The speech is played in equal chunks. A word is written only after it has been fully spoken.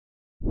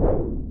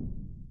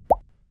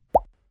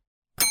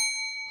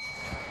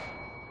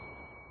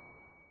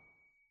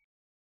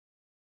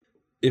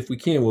if we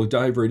can, we'll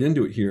dive right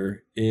into it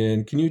here.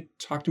 And can you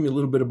talk to me a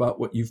little bit about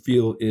what you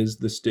feel is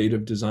the state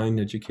of design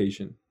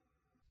education?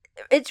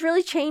 It's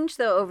really changed,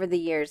 though, over the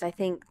years. I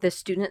think the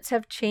students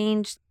have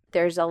changed.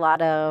 There's a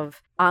lot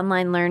of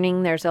online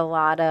learning. There's a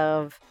lot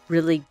of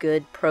really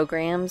good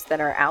programs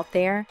that are out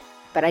there,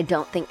 but I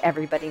don't think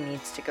everybody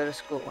needs to go to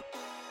school.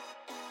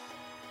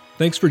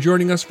 Thanks for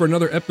joining us for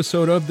another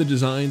episode of the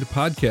Designed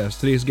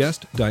Podcast. Today's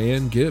guest,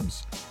 Diane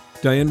Gibbs.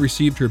 Diane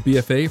received her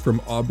BFA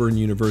from Auburn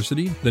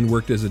University, then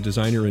worked as a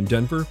designer in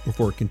Denver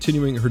before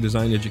continuing her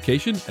design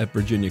education at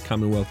Virginia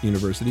Commonwealth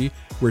University,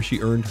 where she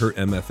earned her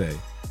MFA.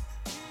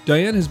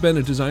 Diane has been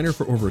a designer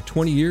for over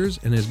 20 years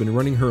and has been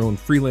running her own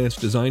freelance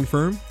design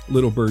firm,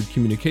 Little Bird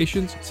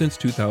Communications, since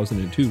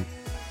 2002.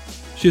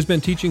 She has been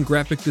teaching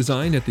graphic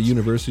design at the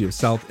University of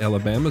South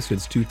Alabama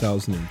since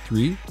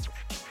 2003.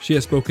 She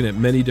has spoken at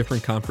many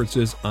different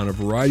conferences on a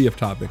variety of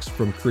topics,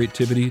 from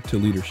creativity to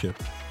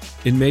leadership.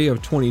 In May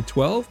of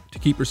 2012, to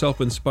keep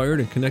herself inspired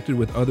and connected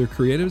with other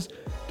creatives,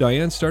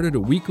 Diane started a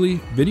weekly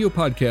video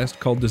podcast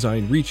called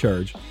Design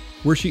Recharge,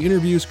 where she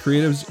interviews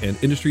creatives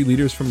and industry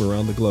leaders from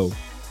around the globe.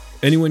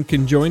 Anyone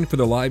can join for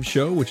the live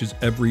show, which is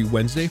every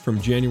Wednesday from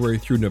January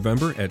through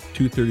November at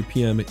 2:30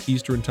 p.m.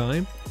 Eastern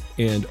Time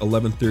and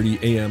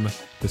 11:30 a.m.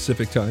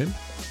 Pacific Time.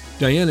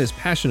 Diane is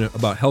passionate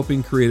about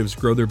helping creatives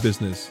grow their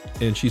business,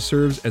 and she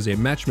serves as a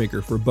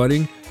matchmaker for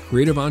budding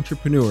creative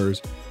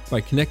entrepreneurs by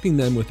connecting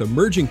them with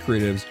emerging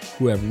creatives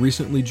who have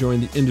recently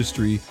joined the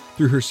industry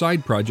through her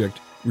side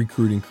project,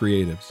 Recruiting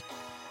Creatives.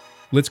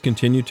 Let's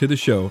continue to the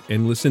show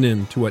and listen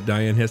in to what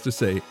Diane has to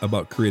say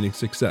about creating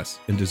success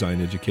in design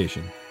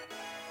education.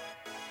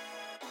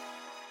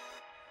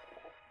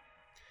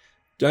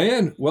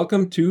 Diane,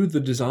 welcome to the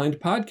Designed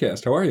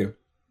Podcast. How are you?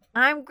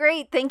 I'm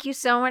great. Thank you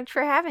so much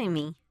for having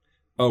me.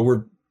 Oh,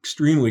 we're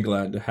extremely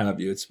glad to have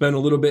you. It's been a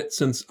little bit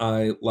since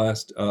I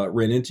last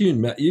ran into you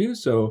and met you,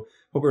 so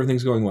hope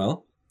everything's going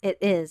well. It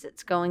is.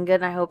 It's going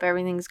good. And I hope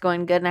everything's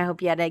going good. And I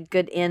hope you had a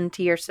good end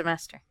to your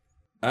semester.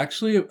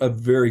 Actually, a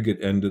very good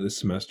end to the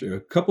semester.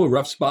 A couple of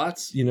rough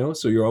spots,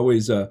 so you're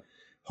always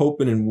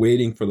hoping and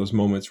waiting for those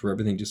moments where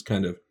everything just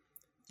kind of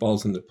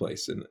falls into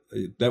place. And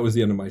that was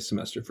the end of my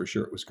semester for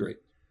sure. It was great.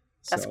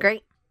 That's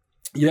great.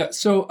 Yeah.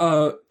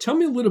 So tell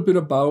me a little bit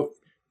about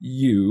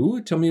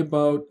you. Tell me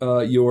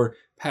about your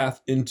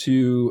path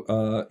into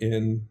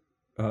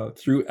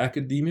through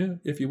academia,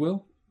 if you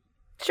will.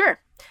 Sure.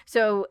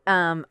 So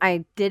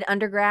I did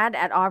undergrad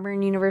at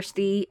Auburn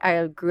University.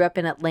 I grew up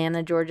in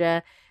Atlanta,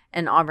 Georgia,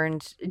 and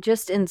Auburn's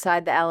just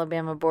inside the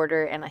Alabama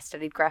border, and I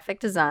studied graphic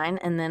design.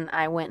 And then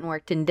I went and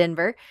worked in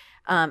Denver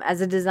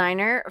as a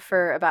designer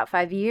for about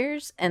 5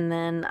 years. And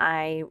then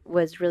I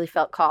really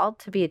felt called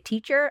to be a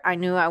teacher. I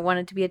knew I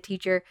wanted to be a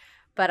teacher,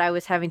 but I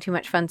was having too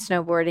much fun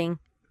snowboarding,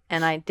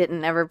 and I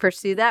didn't ever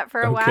pursue that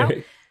for a while.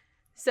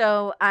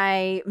 So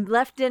I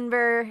left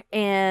Denver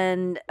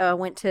and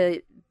went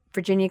to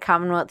Virginia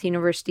Commonwealth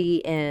University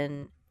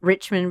in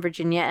Richmond,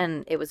 Virginia,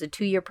 and it was a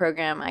 2-year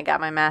program. I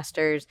got my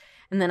master's,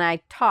 and then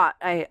I taught.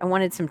 I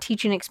wanted some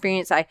teaching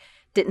experience. I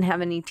didn't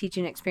have any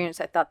teaching experience.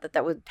 I thought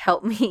that would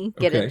help me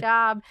get a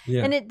job,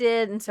 and it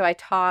did. And so I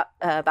taught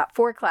about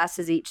 4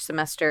 classes each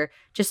semester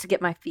just to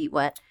get my feet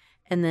wet.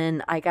 And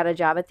then I got a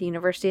job at the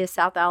University of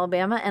South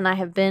Alabama, and I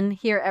have been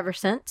here ever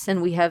since,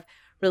 and we have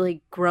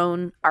really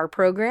grown our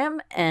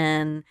program,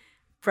 and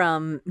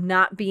from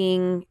not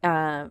being,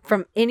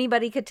 from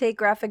anybody could take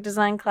graphic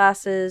design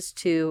classes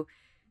to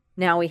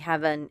now we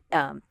have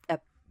a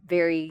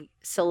very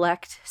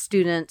select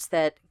students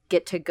that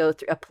get to go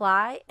through,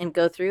 apply and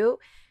go through,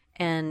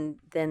 and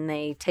then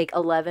they take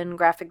 11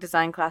 graphic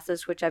design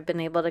classes, which I've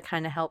been able to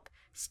kind of help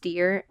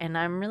steer, and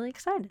I'm really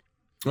excited.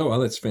 Oh, wow,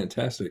 that's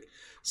fantastic.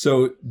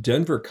 So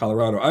Denver,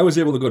 Colorado. I was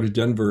able to go to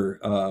Denver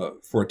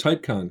for a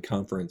TypeCon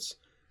conference.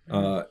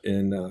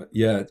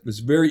 It was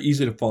very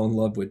easy to fall in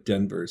love with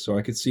Denver. So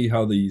I could see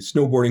how the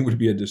snowboarding would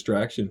be a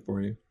distraction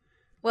for you.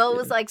 Well, it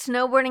was like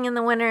snowboarding in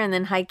the winter and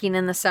then hiking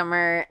in the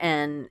summer.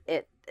 And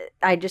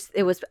I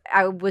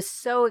was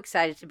so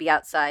excited to be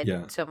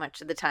outside so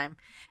much of the time.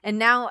 And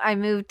now I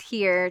moved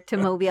here to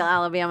Mobile,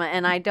 Alabama,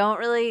 and I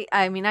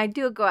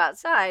do go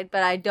outside,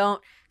 but I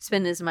don't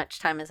spend as much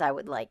time as I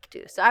would like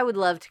to. So I would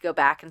love to go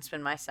back and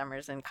spend my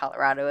summers in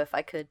Colorado if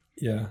I could.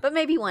 Yeah. But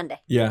maybe one day.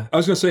 Yeah. I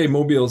was going to say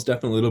Mobile is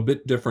definitely a little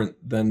bit different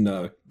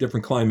than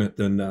different climate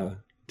than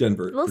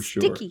Denver. A little for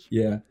sure. sticky.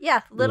 Yeah.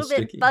 Yeah. A little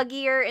bit sticky.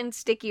 Buggier and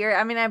stickier.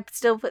 I mean, I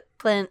still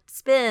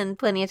spend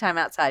plenty of time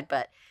outside,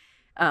 but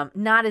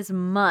not as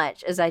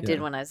much as I did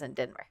when I was in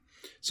Denver.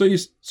 So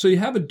you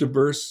have a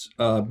diverse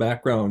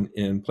background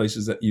in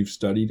places that you've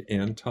studied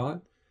and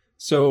taught.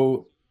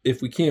 So if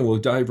we can, we'll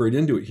dive right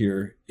into it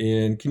here.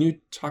 And can you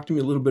talk to me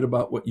a little bit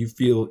about what you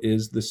feel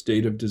is the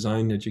state of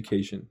design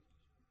education?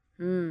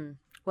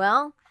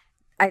 Well,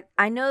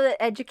 I know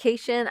that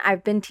education,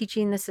 I've been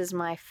teaching, this is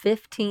my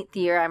 15th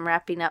year. I'm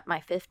wrapping up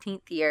my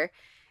 15th year,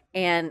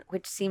 and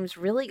which seems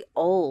really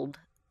old.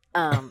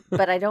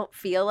 But I don't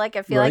feel like,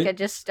 I feel like I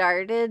just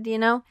started,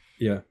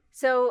 Yeah.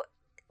 So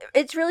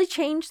it's really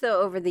changed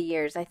though over the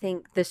years. I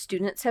think the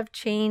students have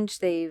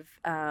changed.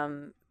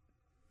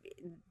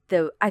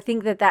 I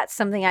think that that's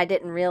something I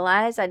didn't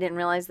realize. I didn't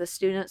realize the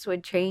students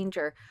would change,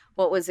 or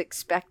what was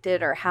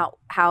expected, or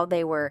how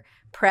they were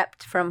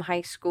prepped from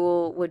high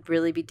school would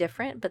really be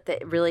different, but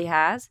that it really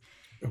has.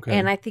 Okay.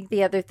 And I think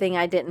the other thing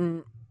I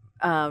didn't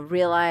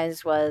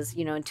realize was,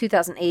 in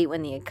 2008,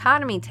 when the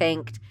economy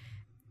tanked,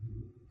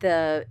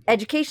 the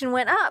education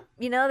went up.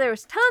 There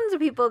was tons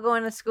of people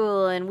going to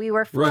school, and we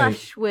were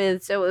flush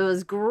with, so it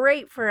was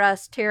great for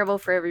us, terrible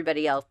for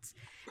everybody else.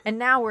 And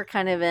now we're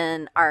kind of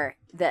in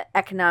the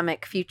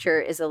economic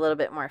future is a little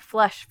bit more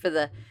flush for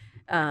the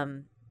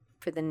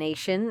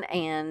nation.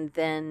 And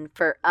then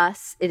for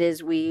us,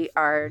 we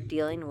are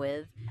dealing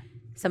with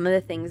some of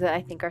the things that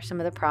I think are some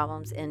of the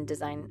problems in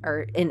design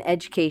or in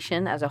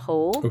education as a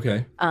whole.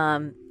 Okay.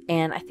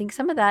 And I think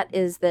some of that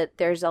is that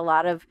there's a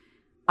lot of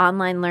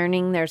online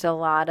learning. There's a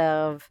lot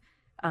of,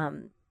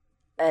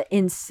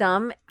 in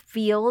some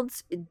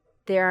fields,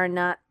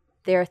 there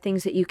are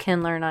things that you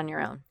can learn on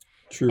your own.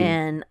 True.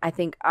 And I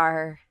think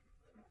I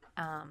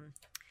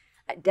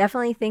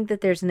definitely think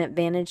that there's an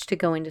advantage to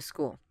going to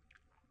school,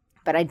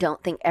 but I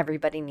don't think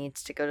everybody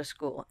needs to go to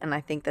school. And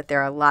I think that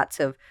there are lots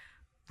of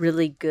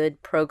really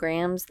good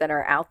programs that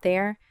are out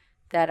there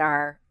that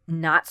are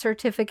not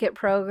certificate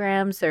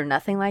programs or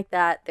nothing like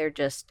that. They're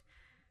just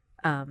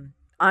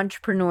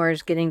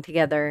entrepreneurs getting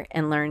together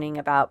and learning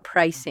about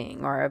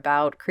pricing or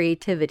about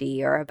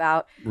creativity or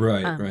about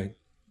right.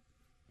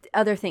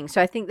 other things. So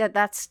I think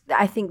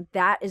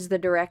that is the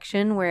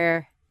direction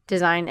where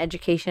design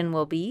education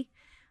will be.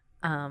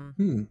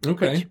 Okay.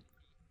 Which,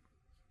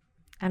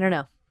 I don't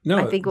know. No,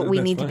 I think we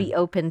need to be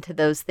open to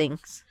those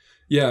things.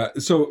 Yeah.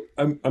 So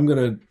I'm going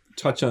to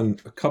touch on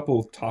a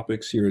couple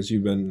topics here as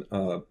you've been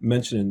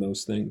mentioning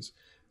those things.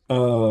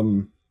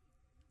 Okay,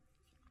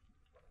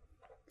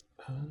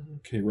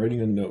 writing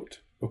a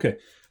note. Okay.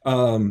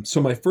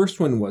 So my first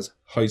one was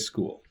high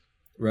school,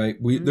 right?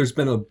 There's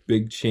been a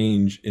big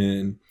change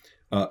in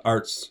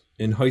arts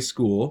in high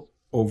school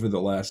over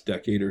the last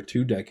decade or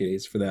 2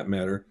 decades, for that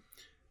matter.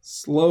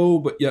 Slow,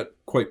 but yet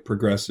quite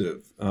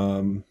progressive.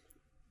 And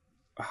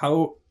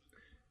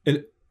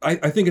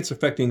I think it's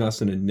affecting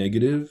us in a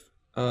negative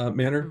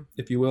manner,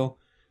 if you will.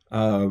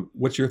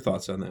 What's your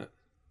thoughts on that?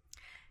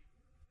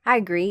 I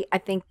agree. I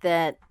think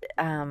that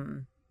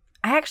I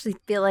actually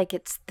feel like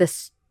it's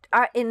this.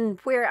 In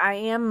where I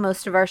am,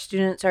 most of our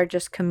students are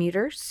just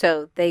commuters,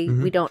 so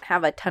we don't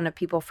have a ton of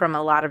people from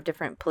a lot of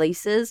different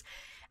places.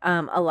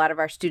 A lot of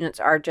our students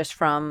are just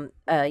from,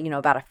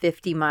 about a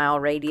 50-mile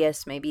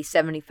radius, maybe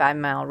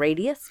 75-mile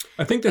radius.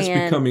 I think that's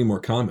becoming more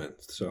common.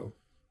 So,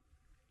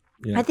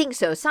 yeah. I think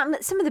so. Some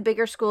of the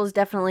bigger schools,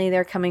 definitely,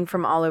 they're coming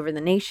from all over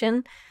the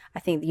nation. I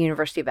think the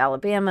University of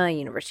Alabama,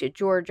 University of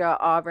Georgia,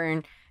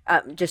 Auburn.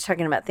 Just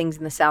talking about things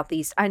in the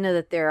Southeast, I know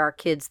that there are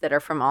kids that are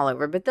from all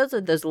over, but those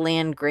are those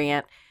land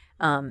grant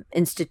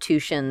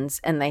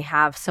institutions, and they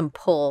have some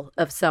pull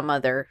of some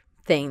other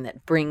thing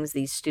that brings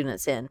these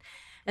students in.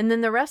 And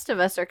then the rest of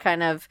us are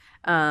kind of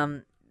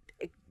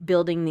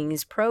building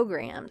these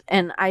programs.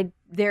 And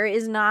there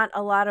is not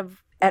a lot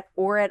of at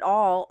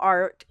all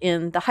art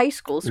in the high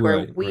schools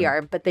where we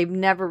are, but they've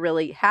never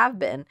really have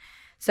been.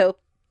 So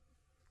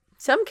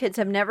some kids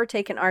have never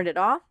taken art at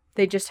all.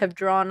 They just have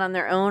drawn on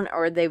their own,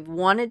 or they've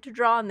wanted to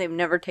draw and they've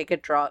never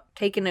taken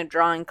a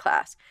drawing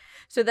class.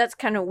 So that's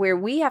kind of where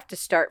we have to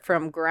start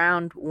from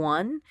ground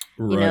one,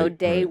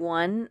 day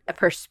one, a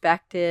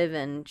perspective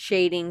and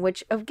shading,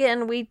 which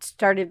again, we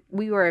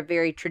were a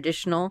very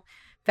traditional,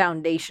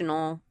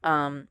 foundational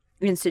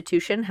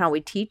institution, how we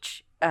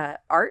teach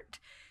art.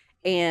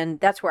 And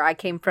that's where I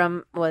came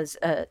from, was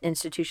an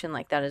institution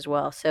like that as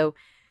well. So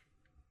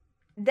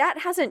that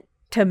hasn't,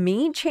 to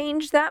me,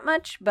 changed that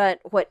much. But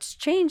what's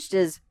changed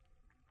is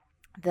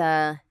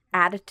the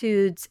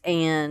attitudes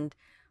and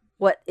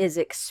what is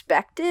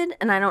expected.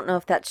 And I don't know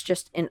if that's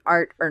just in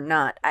art or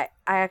not. I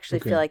actually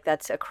feel like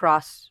that's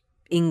across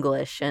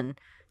English and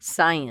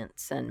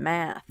science and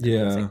math and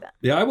things like that.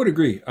 Yeah, I would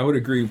agree. I would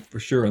agree for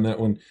sure on that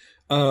one.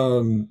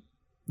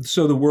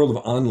 So the world of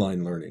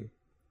online learning.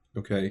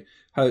 Okay.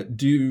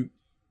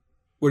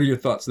 What are your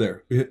thoughts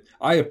there?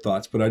 I have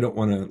thoughts, but I don't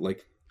want to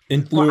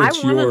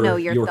influence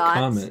your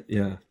comment.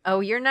 Yeah. Oh,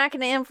 you're not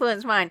going to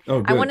influence mine.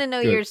 Oh, good, I want to know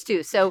yours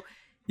too. So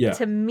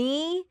to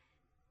me,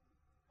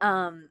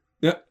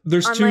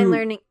 there's online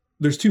learning.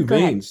 There's two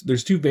veins.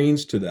 There's two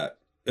veins to that.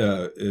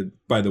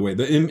 By the way,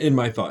 in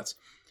my thoughts,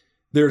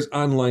 there's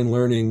online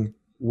learning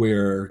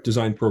where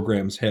design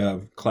programs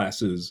have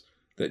classes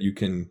that you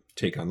can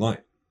take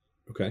online.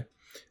 Okay.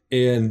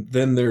 And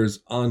then there's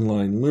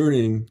online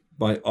learning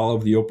by all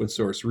of the open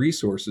source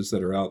resources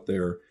that are out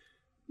there,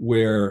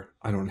 where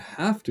I don't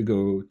have to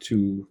go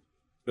to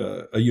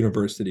a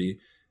university,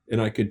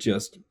 and I could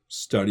just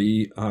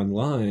study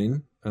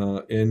online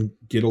and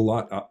get a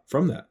lot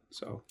from that.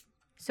 So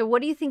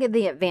what do you think of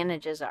the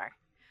advantages are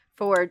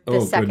for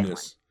the second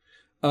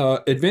one?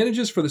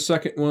 Advantages for the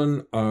second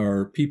one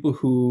are people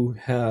who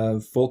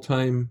have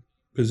full-time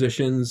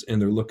positions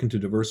and they're looking to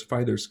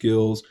diversify their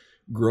skills,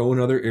 grow in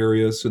other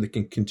areas so they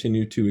can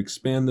continue to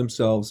expand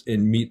themselves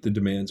and meet the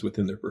demands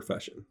within their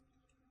profession.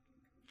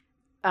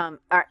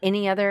 Are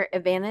any other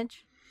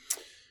advantage?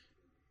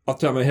 Off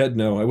the top of my head,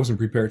 no, I wasn't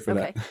prepared for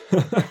that.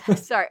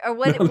 Sorry. Or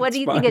what do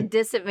you think a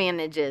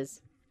disadvantage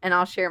is? And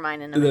I'll share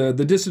mine in a minute.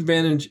 The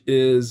disadvantage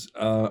is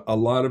a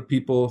lot of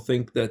people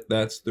think that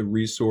that's the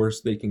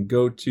resource they can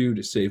go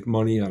to save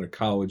money on a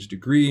college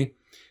degree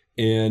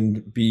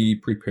and be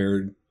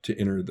prepared to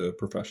enter the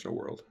professional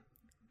world.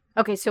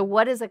 Okay, so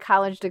what is a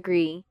college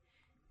degree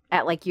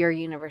at like your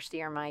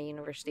university or my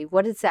university?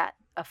 What does that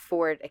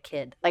afford a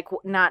kid? Like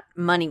not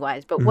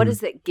money-wise, but what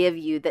does it give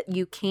you that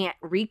you can't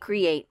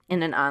recreate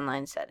in an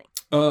online setting?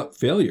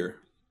 Failure,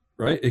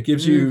 right? It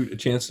gives you a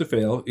chance to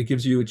fail. It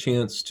gives you a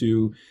chance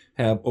to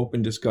have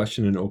open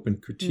discussion and open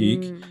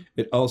critique.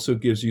 It also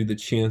gives you the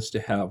chance to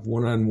have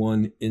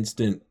one-on-one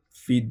instant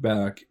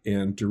feedback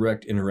and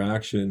direct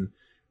interaction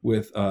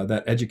with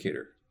that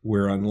educator,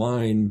 where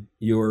online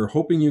you're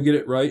hoping you get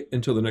it right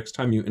until the next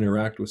time you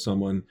interact with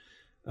someone,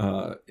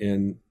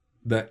 and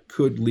that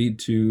could lead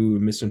to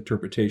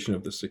misinterpretation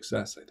of the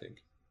success, I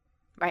think.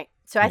 Right.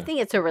 So I think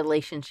it's a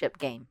relationship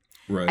game.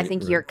 Right. I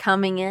think you're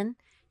coming in,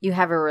 you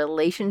have a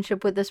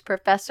relationship with this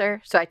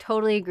professor. So I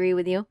totally agree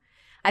with you.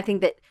 I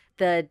think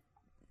that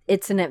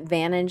it's an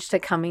advantage to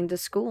coming to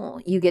school.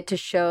 You get to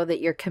show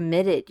that you're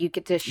committed. You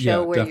get to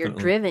show where you're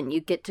driven.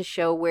 You get to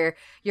show where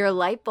your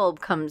light bulb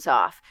comes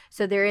off.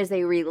 So there is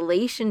a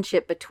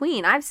relationship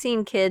between. I've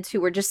seen kids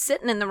who were just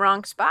sitting in the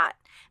wrong spot.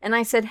 And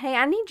I said, hey,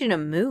 I need you to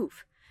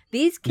move.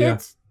 These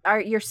kids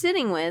you're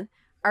sitting with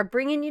are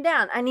bringing you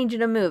down. I need you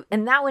to move.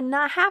 And that would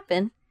not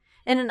happen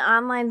in an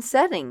online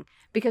setting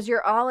because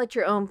you're all at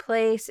your own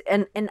place.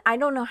 And I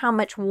don't know how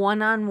much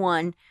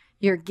one-on-one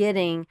you're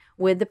getting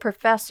with the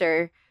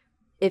professor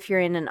if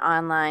you're in an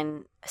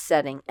online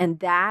setting. And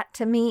that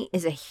to me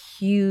is a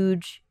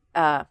huge,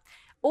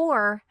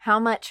 or how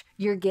much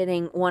you're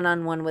getting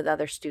one-on-one with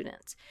other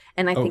students.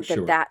 And I think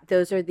that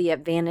those are the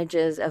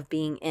advantages of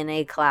being in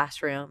a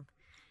classroom.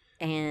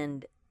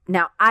 And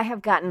now I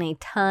have gotten a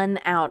ton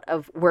out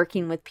of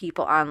working with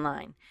people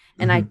online,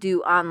 and I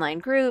do online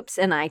groups,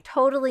 and I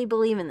totally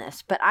believe in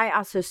this, but I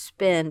also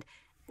spend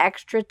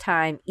extra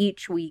time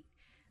each week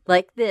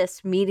like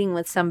this, meeting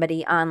with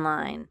somebody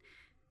online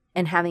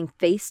and having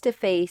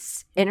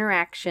face-to-face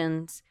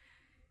interactions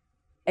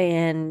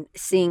and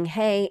seeing,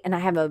 hey, and I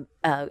have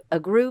a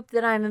group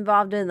that I'm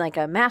involved in, like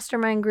a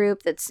mastermind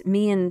group that's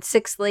me and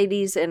 6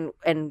 ladies, and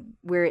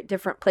we're at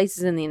different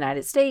places in the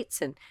United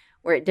States, and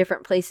we're at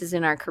different places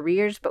in our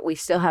careers, but we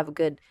still have a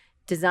good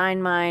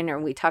design mind, or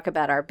we talk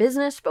about our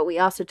business, but we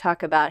also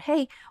talk about,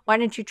 hey, why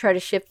don't you try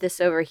to shift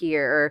this over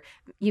here? Or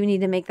you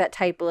need to make that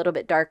type a little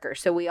bit darker.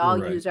 So we all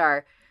use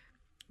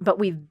but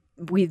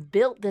we've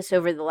built this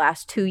over the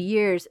last 2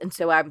 years. And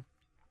so I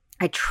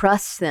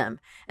trust them.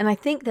 And I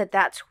think that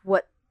that's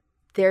what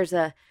there's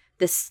the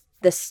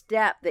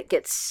step that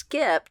gets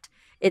skipped.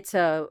 It's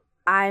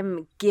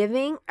I'm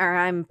giving, or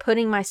I'm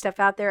putting my stuff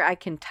out there. I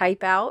can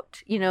type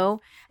out, and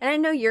I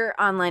know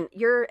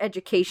your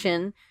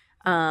education,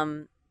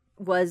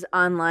 was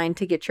online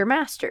to get your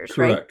master's,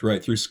 Correct,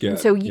 right, through SCAD.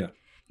 So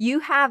you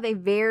have a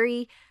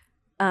very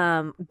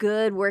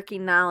good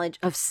working knowledge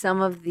of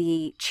some of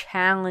the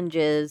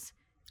challenges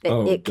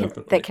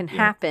that can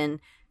happen.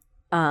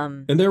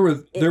 And there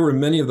were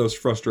many of those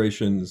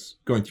frustrations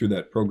going through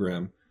that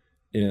program,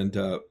 and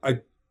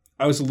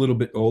I was a little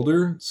bit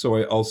older, so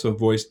I also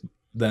voiced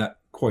that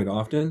quite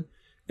often,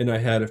 and I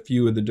had a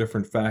few of the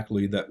different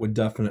faculty that would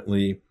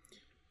definitely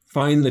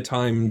find the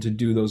time to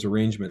do those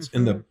arrangements.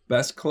 And the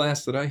best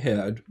class that I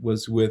had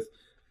was with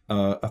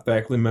a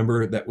faculty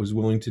member that was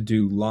willing to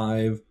do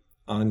live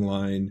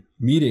online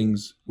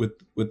meetings with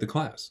the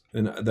class.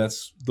 And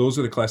those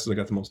are the classes I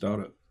got the most out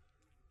of.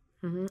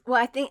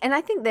 Well, I think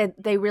that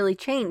they really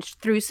changed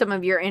through some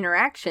of your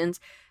interactions.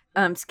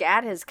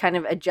 SCAD has kind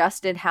of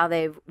adjusted how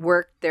they've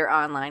worked their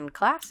online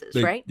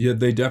classes, right? Yeah,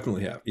 they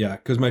definitely have. Yeah,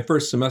 because my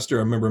first semester,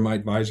 I remember my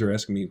advisor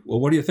asking me, well,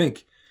 what do you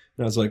think?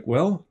 And I was like,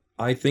 well,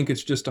 I think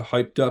it's just a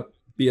hyped up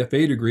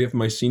BFA degree of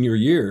my senior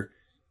year.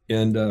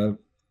 And that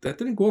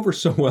didn't go over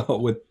so well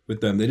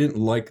with them. They didn't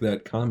like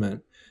that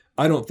comment.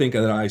 I don't think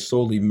that I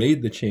solely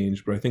made the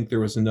change, but I think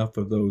there was enough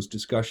of those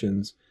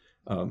discussions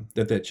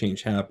that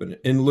change happened.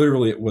 And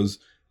literally it was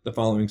the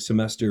following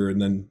semester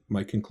and then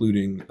my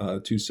concluding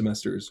 2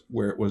 semesters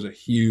where it was a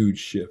huge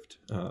shift.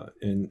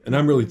 And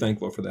I'm really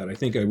thankful for that. I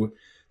think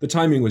the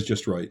timing was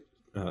just right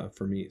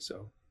for me.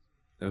 So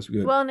that was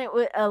good. Well, and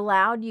it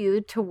allowed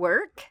you to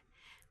work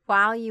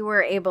while you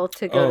were able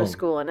to go to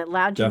school, and it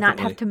allowed you not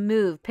to have to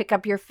move, pick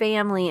up your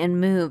family and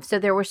move. So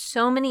there were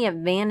so many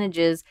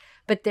advantages,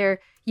 but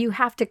you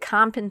have to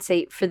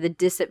compensate for the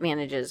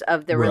disadvantages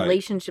of the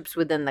relationships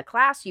within the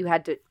class. You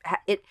had to,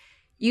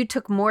 you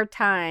took more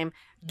time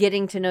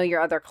getting to know your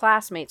other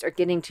classmates or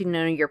getting to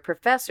know your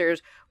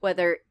professors,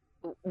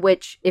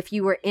 which if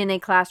you were in a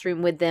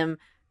classroom with them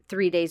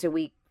 3 days a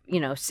week,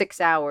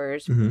 6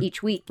 hours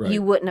each week,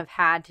 you wouldn't have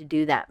had to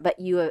do that, but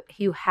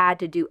you had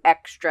to do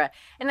extra.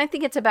 And I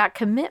think it's about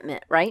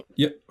commitment, right?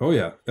 Yeah. Oh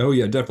yeah,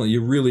 definitely.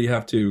 You really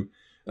have to,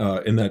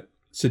 in that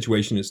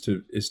situation is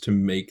to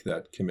make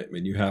that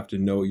commitment. You have to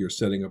know you're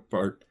setting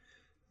apart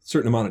a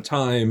certain amount of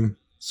time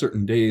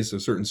certain days, a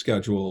certain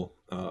schedule.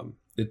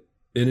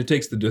 It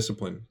takes the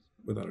discipline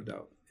without a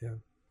doubt. Yeah.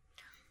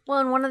 Well,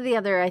 and one of the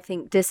other, I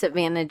think,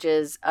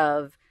 disadvantages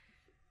of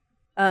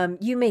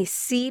you may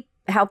see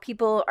how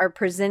people are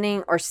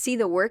presenting or see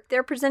the work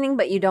they're presenting,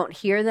 but you don't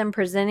hear them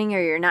presenting,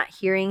 or you're not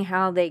hearing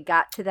how they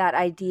got to that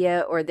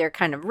idea, or they're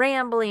kind of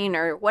rambling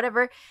or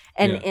whatever.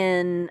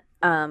 And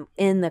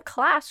in the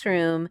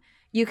classroom,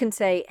 you can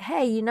say,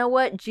 hey, you know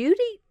what,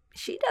 Judy,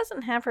 she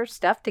doesn't have her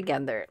stuff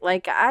together.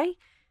 Like I'm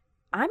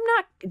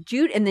not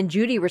Judy. And then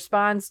Judy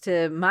responds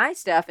to my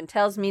stuff and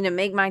tells me to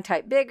make my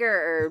type bigger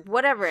or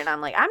whatever. And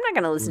I'm like, I'm not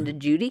going to listen to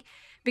Judy,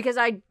 because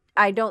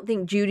I don't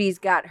think Judy's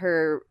got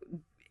her,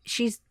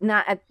 she's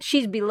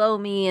below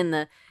me in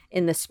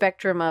the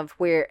spectrum of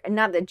where,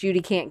 not that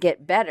Judy can't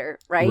get better,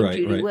 right?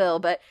 Judy will,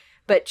 but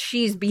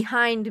she's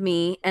behind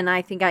me, and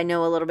I think I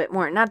know a little bit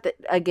more. Not that,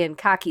 again,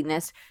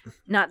 cockiness,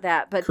 not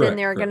that, but then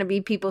there are going to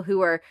be people who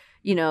are,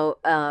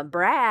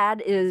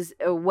 Brad is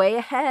way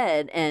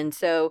ahead. And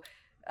so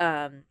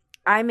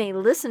I may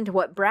listen to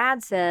what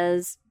Brad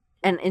says,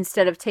 and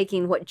instead of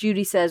taking what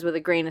Judy says with a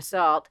grain of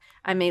salt,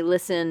 I may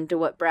listen to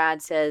what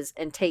Brad says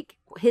and take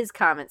his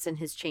comments and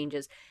his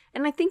changes.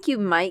 And I think you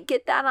might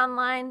get that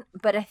online,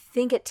 but I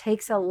think it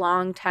takes a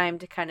long time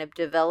to kind of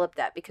develop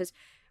that, because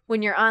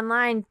when you're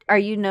online, are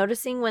you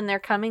noticing when they're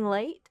coming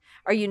late?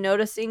 Are you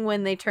noticing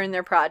when they turn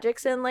their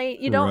projects in late?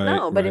 You don't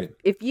know. But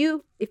if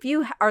you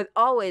are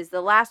always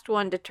the last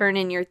one to turn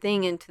in your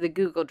thing into the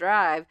Google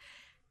Drive,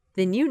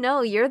 then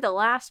you're the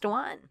last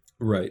one.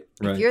 Right.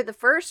 If you're the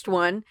first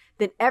one,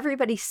 then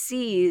everybody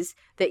sees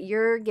that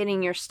you're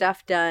getting your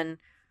stuff done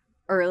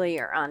early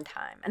or on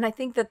time. And I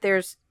think that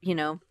there's,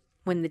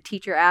 when the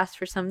teacher asks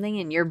for something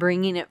and you're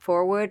bringing it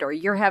forward, or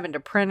you're having to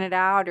print it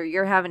out, or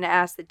you're having to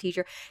ask the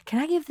teacher, can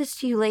I give this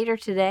to you later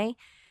today?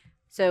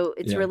 So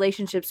it's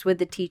relationships with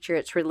the teacher.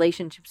 It's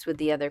relationships with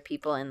the other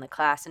people in the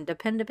class. And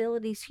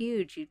dependability is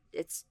huge.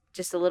 It's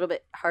just a little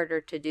bit harder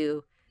to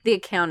do the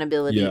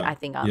accountability, I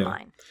think,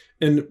 online.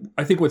 Yeah. And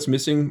I think what's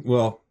missing,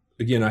 well,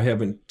 again, I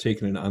haven't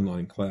taken an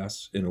online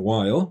class in a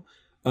while,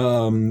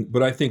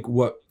 but I think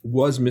what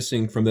was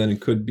missing from then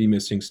and could be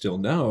missing still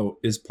now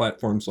is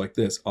platforms like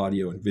this,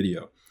 audio and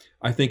video.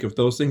 I think if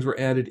those things were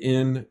added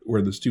in,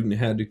 where the student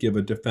had to give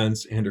a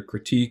defense and a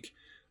critique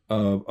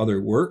of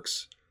other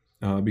works,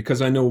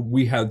 because I know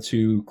we had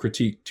to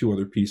critique 2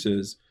 other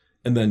pieces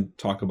and then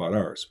talk about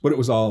ours, but it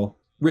was all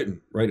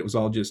written, right? It was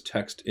all just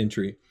text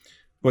entry.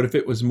 But if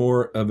it was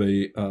more of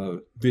a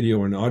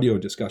video and audio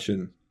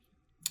discussion,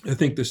 I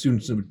think the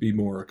students would be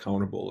more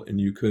accountable, and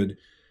you could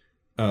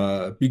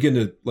begin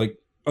to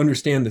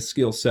understand the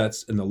skill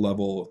sets and the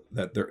level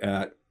that they're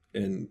at,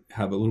 and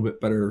have a little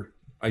bit better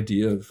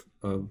idea of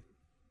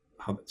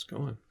how that's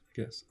going,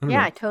 I guess. I don't know.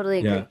 I totally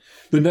agree.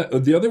 Yeah.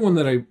 The other one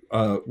that I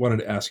wanted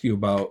to ask you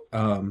about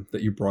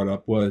that you brought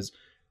up was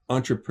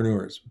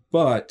entrepreneurs,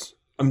 but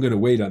I'm going to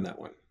wait on that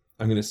one.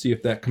 I'm going to see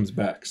if that comes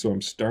back. So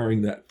I'm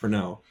starring that for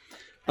now.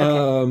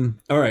 Okay.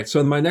 All right.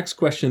 So my next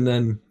question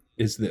then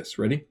is this.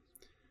 Ready?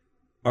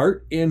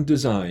 Art and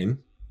design,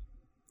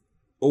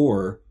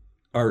 or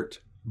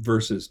art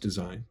versus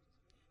design?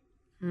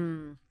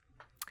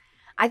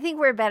 I think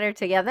we're better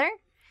together.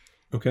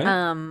 Okay.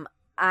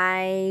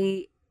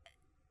 I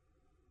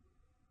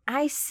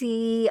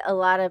see a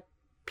lot of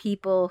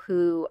people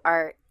who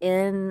are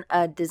in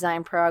a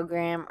design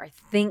program or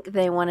think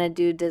they want to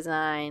do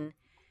design,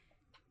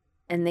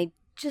 and they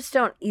just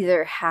don't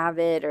either have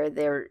it, or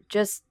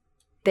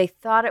they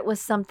thought it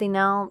was something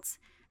else.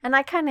 And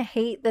I kind of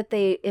hate that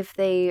if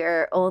they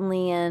are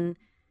only in,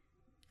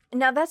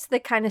 now that's the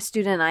kind of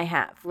student I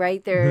have,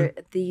 right?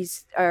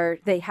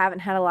 They haven't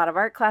had a lot of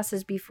art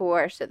classes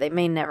before, so they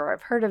may never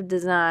have heard of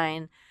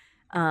design.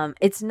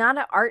 It's not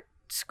an art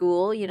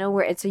school,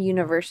 where it's a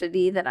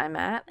university that I'm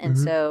at. And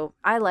so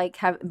I like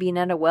being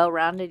at a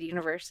well-rounded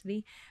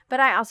university, but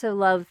I also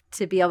love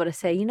to be able to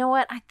say, you know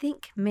what, I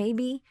think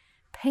maybe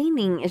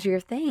painting is your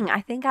thing.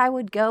 I think I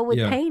would go with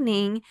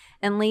painting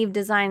and leave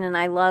design. And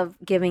I love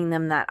giving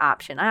them that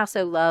option. I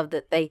also love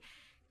that they,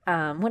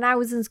 when I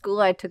was in school,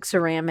 I took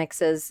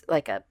ceramics as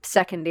like a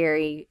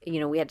secondary,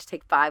 we had to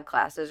take 5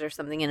 classes or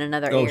something in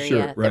another area.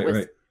 Sure.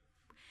 Right.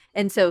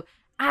 And so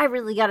I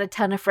really got a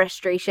ton of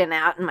frustration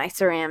out in my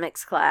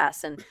ceramics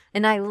class.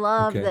 And I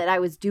love that I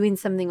was doing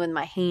something with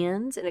my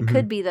hands. And it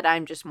could be that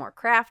I'm just more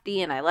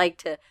crafty and I like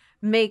to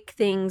make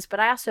things, but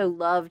I also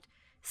loved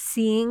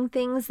seeing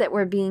things that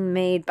were being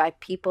made by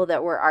people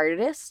that were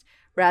artists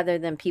rather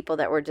than people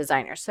that were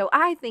designers. So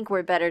I think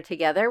we're better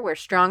together. We're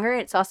stronger.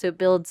 It also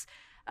builds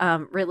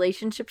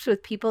relationships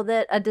with people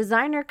that a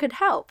designer could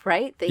help,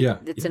 right?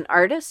 It's an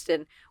artist,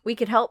 and we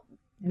could help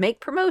make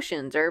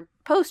promotions or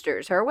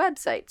posters or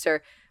websites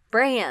or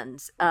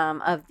brands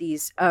of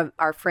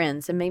our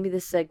friends. And maybe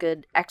this is a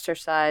good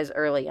exercise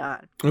early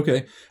on.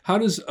 Okay. How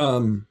does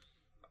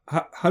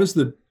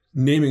the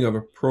naming of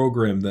a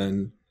program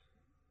then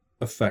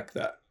affect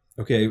that?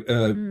 Okay.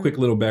 Quick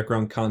little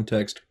background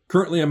context.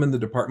 Currently, I'm in the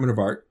Department of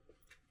Art.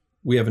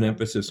 We have an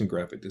emphasis in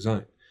graphic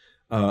design.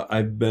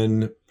 I've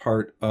been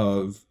part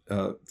of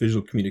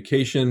visual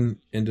communication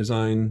and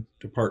design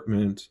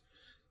department.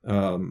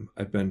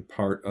 I've been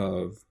part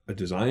of a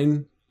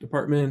design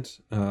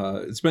department.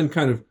 It's been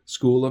kind of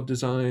school of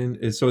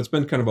design. So it's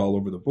been kind of all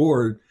over the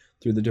board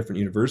through the different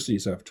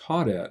universities I've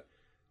taught at.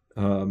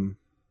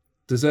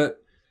 Does it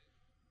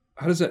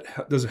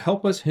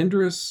help us,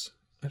 hinder us?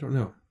 I don't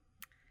know.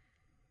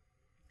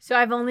 So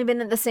I've only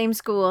been at the same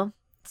school.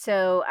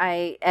 So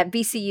at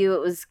VCU, it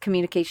was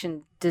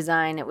communication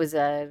design. It was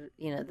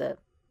the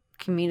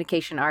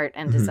communication art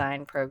and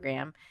design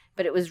program,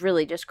 but it was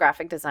really just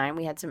graphic design.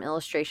 We had some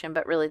illustration,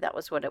 but really that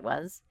was what it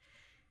was.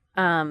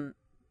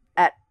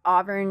 At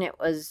Auburn, it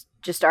was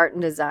just art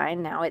and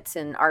design. Now it's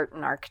in art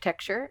and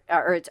architecture,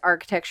 or it's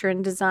architecture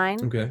and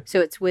design. Okay. So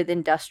it's with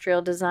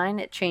industrial design.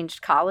 It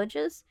changed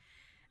colleges.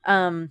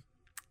 I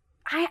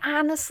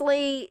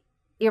honestly,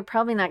 you're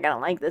probably not going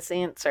to like this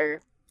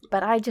answer,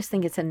 but I just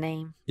think it's a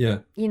name.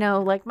 Yeah.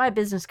 Like my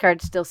business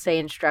cards still say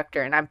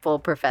instructor and I'm full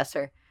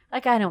professor.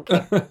 Like, I don't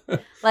care.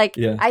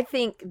 Yeah. I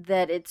think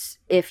that it's,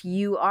 if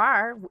you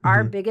are,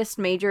 our biggest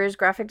major is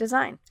graphic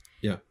design.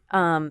 Yeah.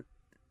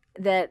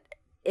 That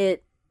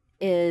it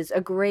is a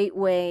great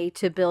way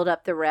to build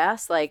up the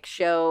rest, like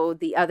show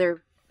the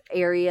other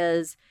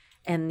areas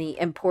and the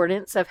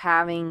importance of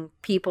having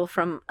people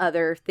from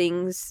other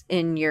things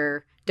in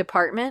your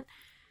department.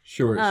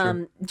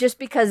 Sure. Just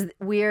because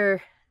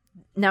we're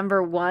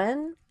number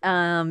one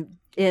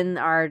in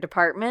our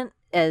department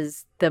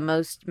as the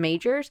most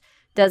majors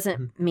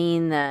doesn't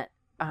mean that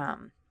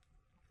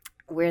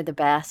we're the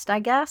best, I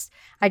guess.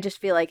 I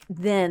just feel like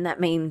then that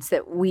means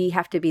that we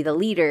have to be the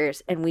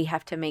leaders and we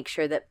have to make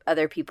sure that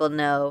other people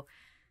know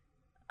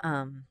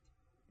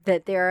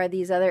that there are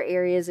these other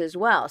areas as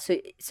well.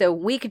 So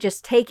we could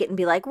just take it and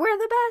be like, we're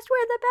the best,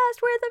 we're the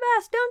best, we're the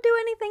best. Don't do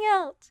anything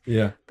else.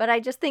 Yeah. But I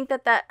just think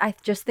I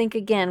just think,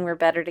 again, we're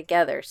better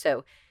together.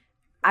 So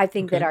I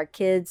think that our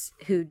kids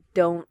who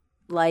don't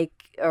like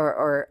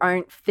or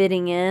aren't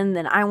fitting in,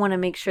 then I want to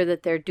make sure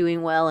that they're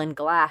doing well in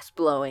glass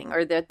blowing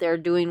or that they're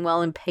doing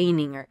well in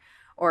painting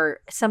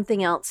or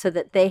something else so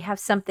that they have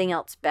something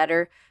else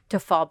better to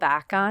fall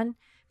back on,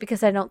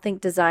 because I don't think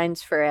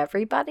design's for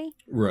everybody.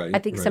 Right. I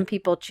think some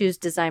people choose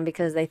design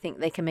because they think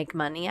they can make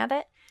money at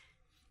it.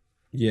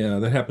 Yeah,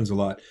 that happens a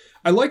lot.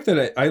 I like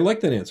that. I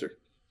like that answer.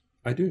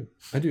 I do.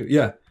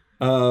 Yeah.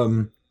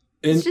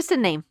 It's just a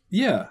name.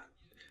 Yeah.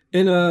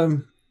 And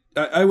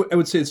I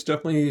would say it's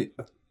definitely,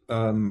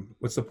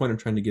 what's the point I'm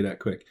trying to get at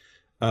quick?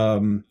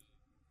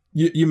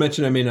 You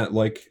mentioned I may not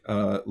like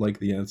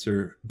the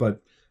answer,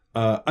 but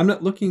I'm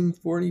not looking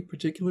for any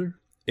particular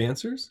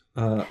answers.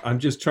 I'm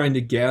just trying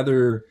to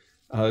gather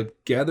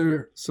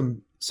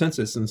some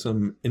census and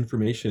some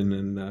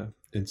information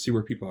and see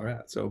where people are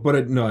at. So, but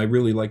I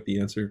really like the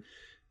answer.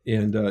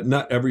 And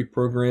not every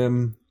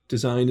program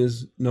design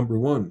is number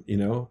one,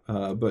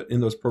 but in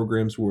those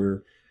programs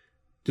where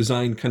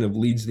design kind of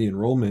leads the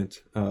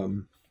enrollment,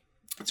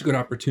 it's a good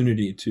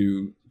opportunity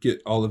to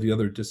get all of the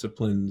other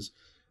disciplines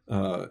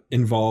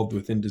involved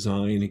within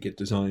design and get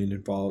design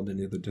involved in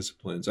the other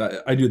disciplines.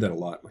 I do that a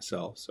lot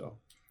myself, so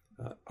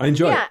I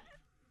enjoy it.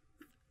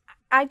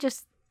 I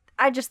just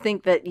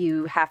think that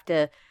you have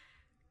to.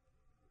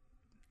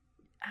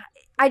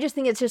 I just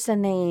think it's just a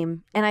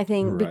name, and I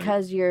think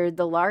because you're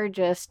the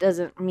largest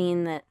doesn't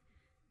mean that.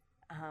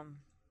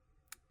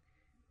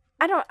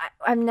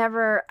 I've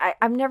never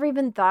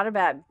even thought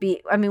about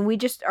we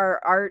just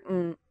are art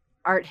and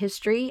art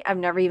history. I've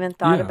never even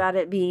thought about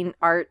it being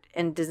art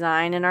and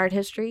design and art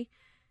history.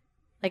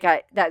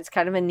 That's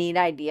kind of a neat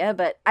idea,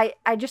 but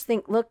I just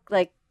think, look,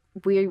 like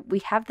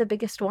we have the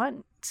biggest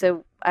one.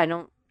 So I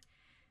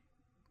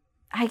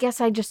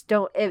guess I just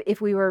don't,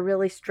 if we were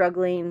really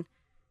struggling,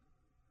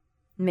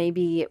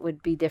 maybe it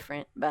would be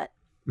different, but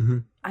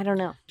I don't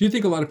know. Do you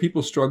think a lot of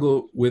people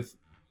struggle with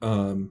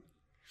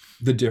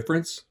the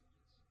difference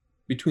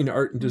between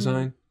art and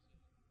design?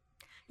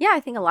 Yeah, I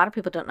think a lot of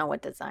people don't know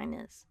what design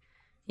is.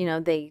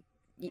 I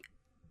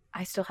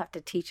still have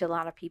to teach a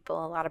lot of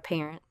people, a lot of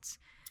parents.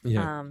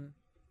 Yeah.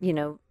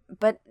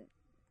 But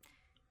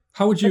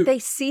how would you? But they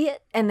see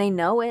it and they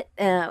know it.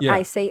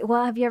 I say,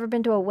 well, have you ever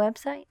been to a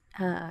website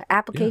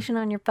application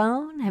on your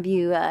phone? Have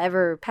you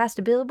ever passed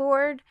a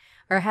billboard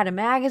or had a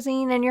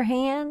magazine in your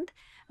hand?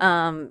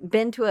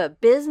 Been to a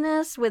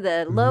business with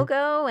a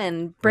logo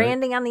and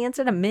branding on the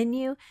inside, a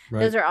menu.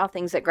 Those are all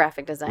things that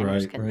graphic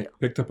designers can do.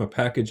 Picked up a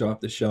package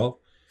off the shelf.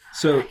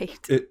 So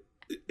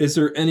is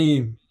there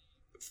any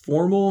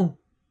formal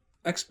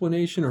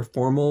explanation or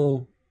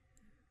formal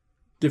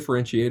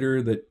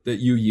differentiator that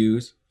you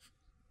use?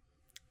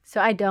 So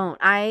I don't.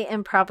 I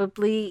am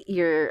probably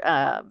your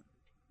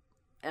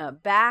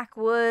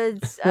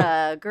backwoods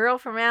girl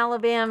from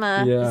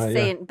Alabama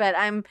saying, but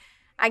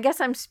I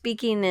guess I'm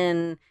speaking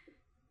in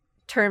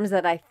terms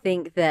that I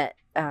think that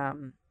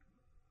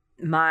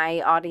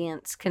my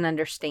audience can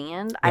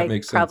understand. That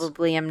makes sense.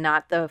 Probably am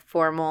not the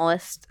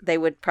formalist. They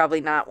would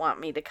probably not want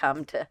me to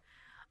come to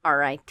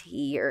RIT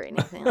or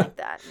anything like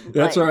that.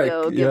 That's all right.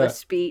 Go give a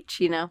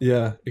speech,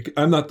 Yeah,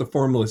 I'm not the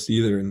formalist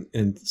either,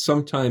 and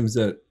sometimes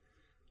that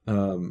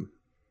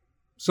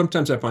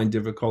sometimes I find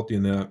difficulty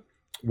in that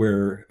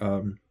where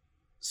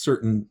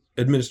certain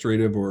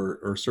administrative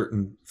or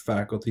certain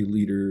faculty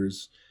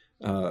leaders,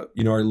 are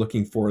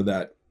looking for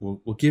that.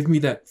 Well, give me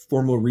that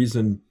formal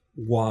reason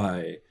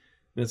why.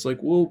 And it's like,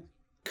 well,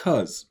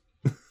 'cause.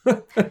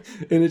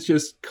 And it's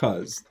just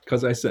 'cause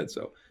I said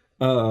so.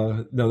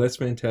 No, that's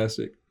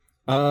fantastic.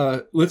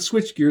 Let's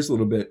switch gears a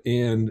little bit.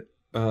 And,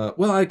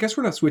 I guess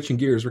we're not switching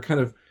gears. We're kind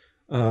of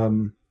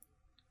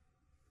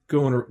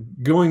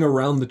going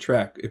around the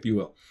track, if you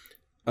will.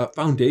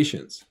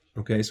 Foundations.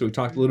 Okay, so we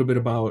talked a little bit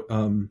about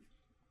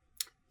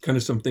kind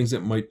of some things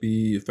that might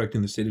be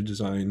affecting the state of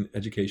design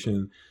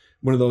education.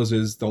 One of those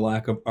is the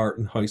lack of art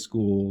in high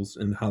schools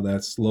and how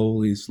that's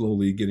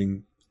slowly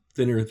getting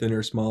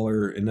thinner,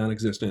 smaller, and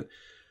non-existent.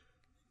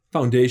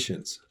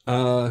 Foundations.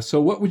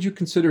 So what would you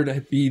consider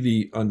to be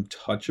the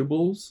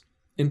untouchables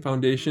in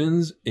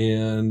foundations,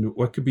 and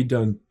what could be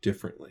done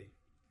differently?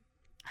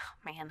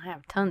 Oh, man, I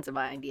have tons of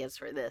ideas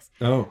for this.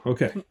 Oh,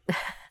 okay.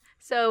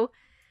 So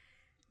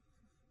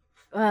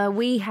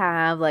we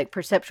have like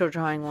perceptual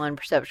drawing 1,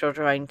 perceptual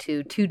drawing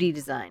 2, 2D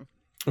design.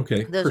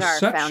 Okay. Those are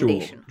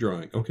foundation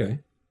drawing. Okay.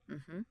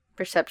 Mm-hmm.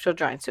 Perceptual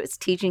drawing. So it's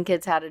teaching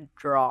kids how to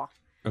draw.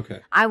 Okay.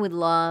 I would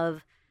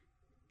love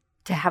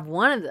to have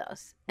one of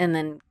those and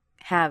then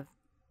have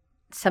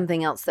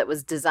something else that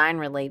was design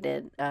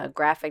related,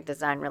 graphic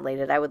design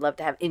related. I would love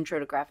to have intro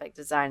to graphic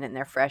design in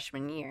their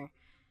freshman year.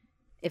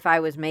 If I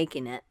was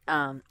making it,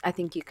 I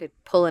think you could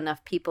pull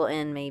enough people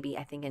in, maybe,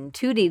 I think in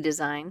 2D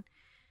design.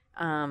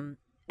 And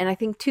I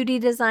think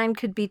 2D design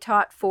could be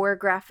taught for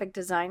graphic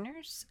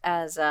designers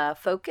as a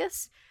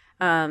focus,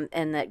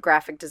 and that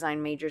graphic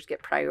design majors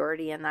get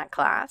priority in that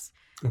class.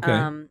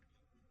 Okay.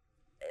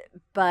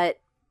 But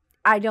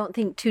I don't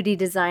think 2D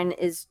design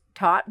is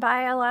taught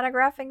by a lot of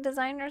graphic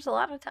designers a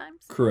lot of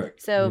times.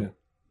 Correct. So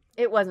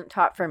it wasn't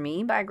taught for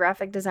me by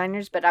graphic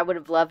designers, but I would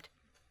have loved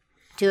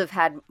to have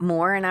had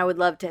more, and I would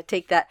love to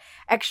take that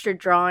extra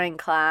drawing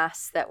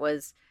class that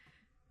was,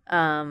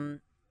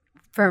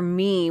 for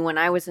me, when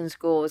I was in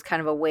school, was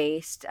kind of a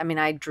waste. I mean,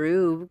 I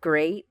drew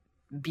great,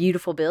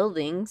 beautiful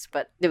buildings,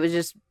 but it was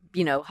just,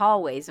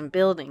 hallways and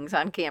buildings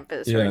on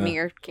campus or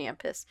near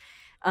campus.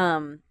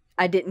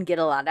 I didn't get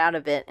a lot out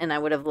of it, and I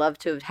would have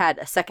loved to have had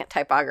a second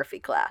typography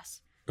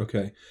class.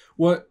 Okay.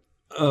 What?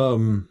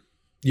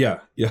 Yeah,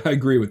 I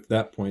agree with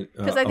that point.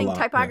 Because I think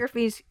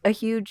typography is a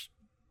huge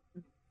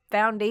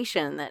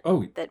foundation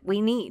that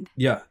we need.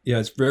 Yeah,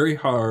 it's very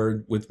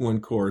hard with one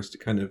course to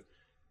kind of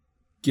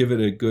give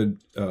it a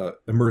good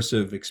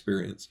immersive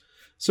experience.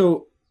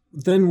 So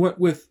then what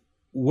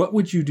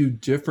would you do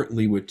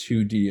differently with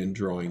 2D and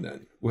drawing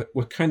then?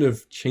 What kind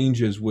of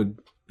changes would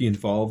be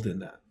involved in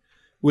that?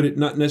 Would it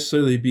not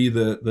necessarily be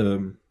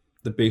the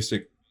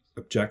basic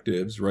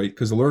objectives, right?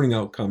 Because the learning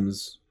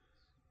outcomes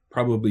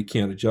probably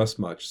can't adjust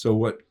much. So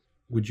what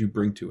would you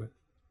bring to it?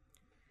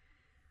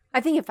 I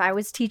think if I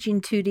was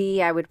teaching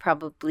 2D, I would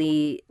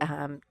probably,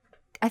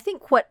 I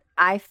think what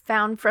I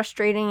found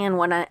frustrating, and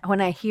when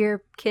I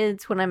hear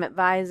kids, when I'm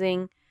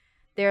advising,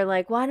 they're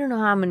like, well, I don't know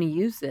how I'm going to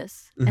use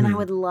this. Mm-hmm. And I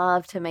would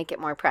love to make it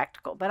more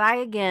practical. But I,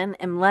 again,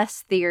 am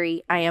less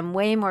theory. I am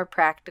way more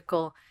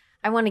practical.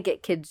 I want to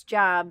get kids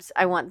jobs.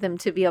 I want them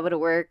to be able to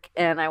work,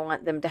 and I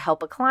want them to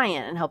help a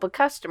client and help a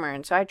customer.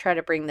 And so I try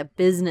to bring the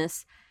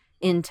business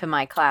into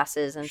my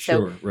classes. And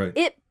so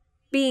it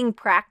being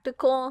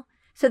practical.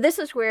 So this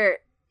is where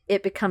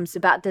it becomes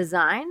about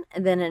design,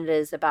 and then it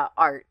is about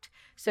art.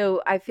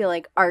 So I feel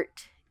like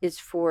art is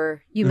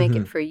for you, make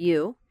it for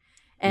you,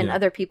 and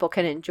other people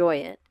can enjoy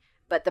it,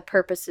 but the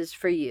purpose is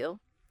for you.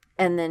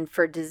 And then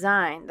for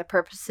design, the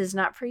purpose is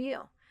not for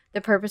you.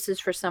 The purpose is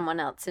for someone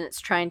else, and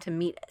it's trying to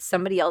meet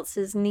somebody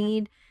else's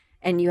need,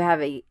 and you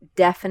have a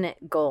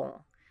definite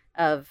goal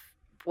of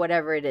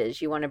whatever it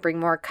is. You want to bring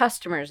more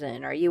customers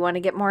in, or you want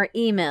to get more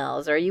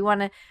emails, or you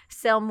want to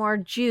sell more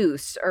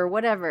juice, or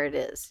whatever it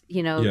is,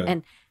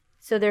 and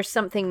so there's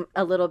something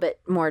a little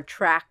bit more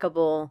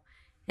trackable,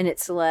 and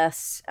it's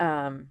less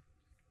of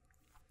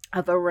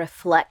a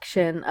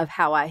reflection of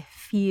how I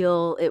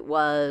feel it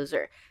was,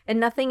 and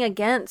nothing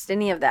against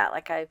any of that.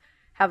 Like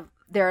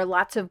there are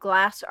lots of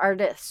glass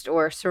artists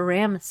or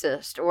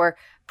ceramicists or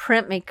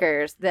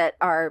printmakers that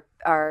are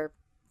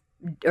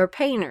or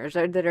painters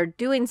or that are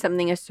doing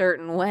something a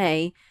certain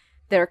way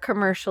that are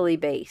commercially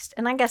based.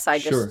 And I guess I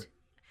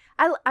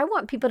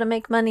want people to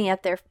make money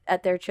at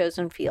their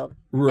chosen field.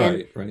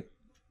 Right.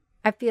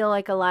 I feel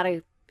like a lot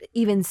of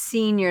even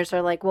seniors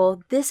are like,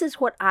 well, this is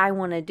what I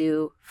want to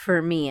do for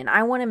me, and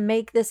I want to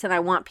make this, and I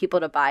want people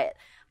to buy it.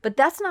 But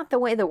that's not the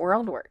way the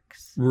world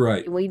works.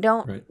 Right. We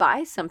don't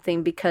buy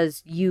something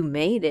because you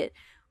made it.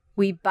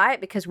 We buy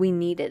it because we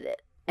needed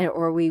it,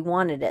 or we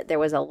wanted it. There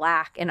was a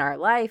lack in our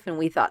life, and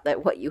we thought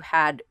that what you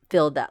had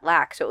filled that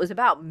lack. So it was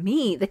about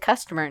me, the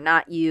customer,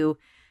 not you,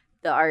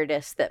 the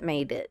artist that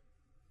made it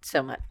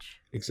so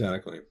much.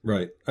 Exactly.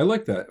 Right. I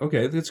like that.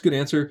 Okay, that's a good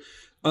answer.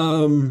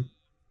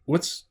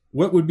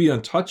 What would be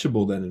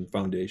untouchable then in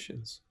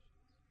foundations?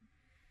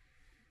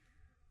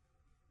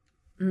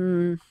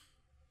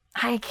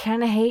 I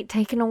kind of hate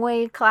taking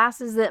away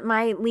classes that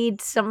might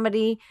lead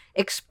somebody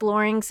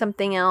exploring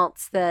something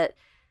else that,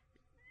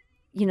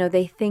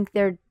 they think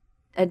they're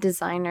a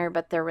designer,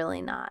 but they're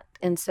really not.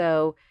 And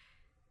so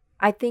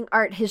I think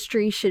art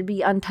history should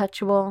be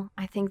untouchable.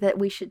 I think that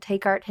we should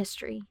take art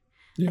history.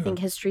 Yeah. I think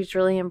history is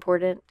really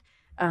important.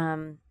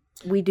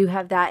 We do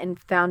have that in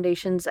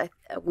foundations.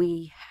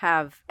 We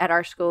have at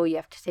our school, you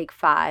have to take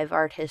 5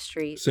 art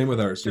histories. Same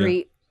with ours.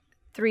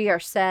 3 are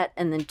set,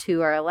 and then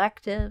 2 are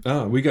elective.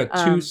 Oh, we got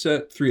 2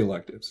 set, 3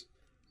 electives.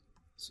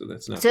 So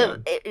that's not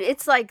bad.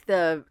 It's like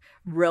the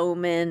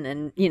Roman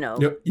and,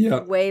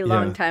 way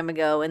long time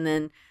ago. And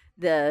then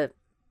the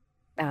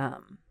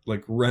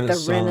like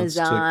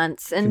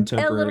Renaissance and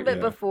a little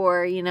bit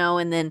before,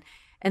 and then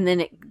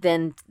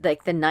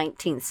like the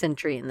 19th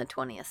century and the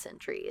 20th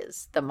century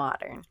is the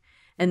modern.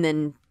 And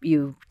then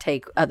you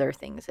take other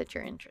things that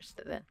you're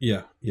interested in.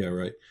 Yeah,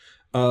 right.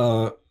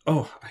 I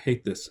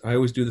hate this. I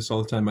always do this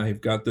all the time. I have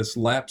got this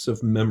lapse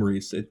of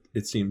memories,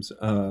 it seems.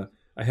 I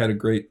had a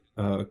great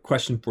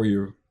question for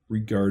you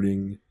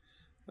regarding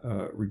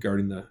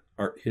the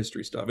art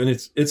history stuff. And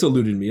it's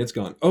eluded me. It's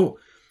gone. It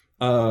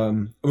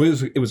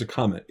was a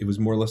comment. It was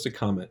more or less a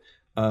comment.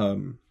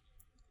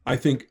 I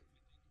think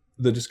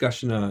the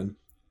discussion on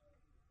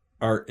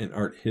art and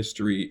art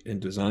history and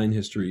design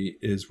history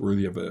is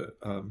worthy of a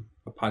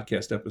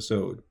podcast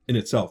episode in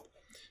itself.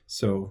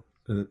 So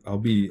I'll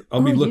be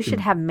looking. You should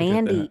have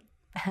Mandy.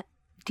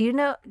 Do you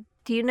know?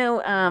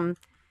 Oh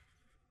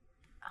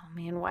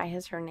man, why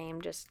has her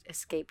name just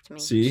escaped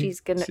me? She's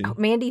gonna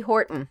Mandy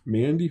Horton.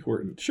 Mandy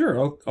Horton.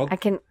 Sure, I'll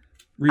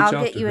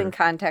get you in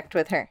contact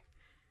with her.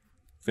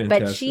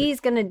 Fantastic.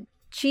 But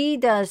she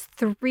does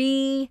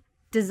 3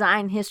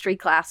 design history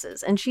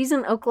classes, and she's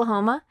in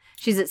Oklahoma.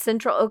 She's at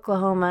Central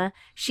Oklahoma.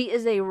 She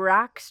is a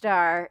rock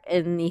star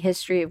in the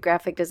history of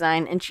graphic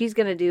design, and she's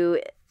going to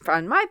do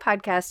on my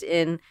podcast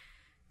in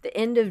the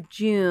end of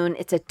June.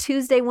 It's a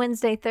Tuesday,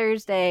 Wednesday,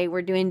 Thursday.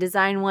 We're doing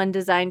Design 1,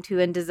 Design 2,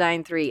 and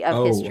Design 3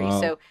 of history. Wow.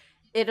 So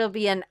it'll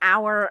be an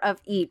hour of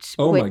each,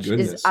 which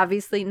is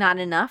obviously not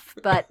enough,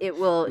 but it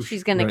will.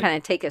 She's going to kind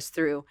of take us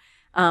through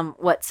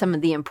what some of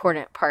the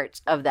important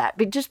parts of that,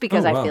 but just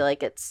because I feel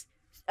like it's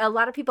a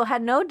lot of people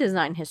had no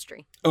design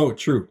history. Oh,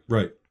 true.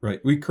 Right.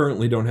 We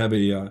currently don't have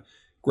a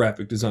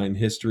graphic design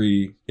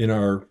history in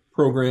our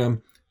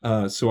program.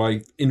 So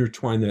I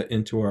intertwine that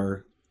into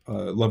our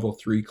level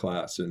 3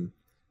 class and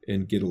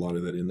get a lot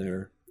of that in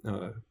there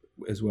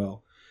as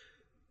well.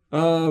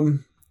 All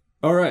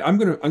right. I'm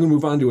going to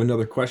move on to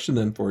another question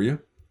then for you.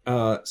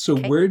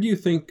 Where do you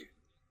think,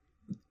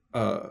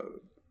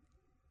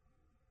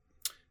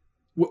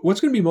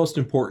 what's going to be most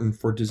important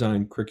for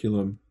design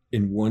curriculum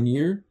in 1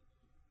 year,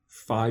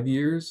 5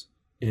 years,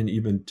 and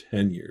even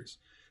 10 years?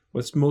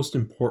 What's most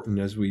important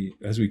as we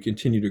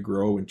continue to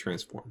grow and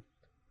transform?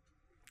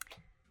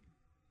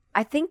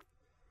 I think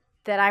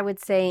that I would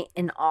say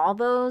in all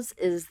those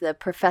is the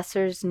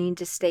professors need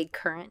to stay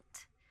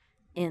current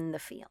in the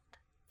field.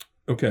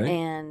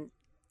 Okay. And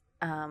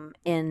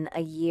in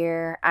a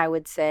year, I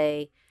would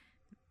say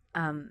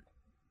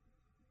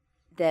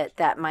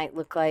that might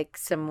look like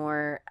some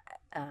more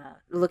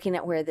looking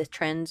at where the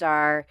trends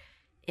are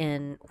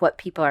in what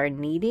people are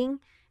needing.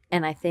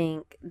 And I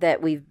think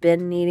that we've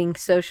been needing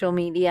social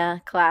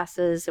media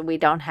classes, and we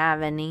don't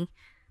have any,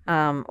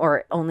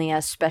 or only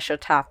as special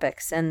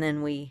topics. And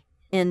then we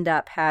end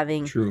up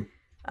having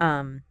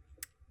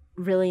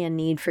really a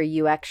need for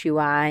UX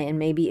UI, and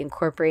maybe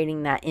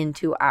incorporating that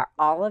into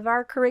all of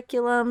our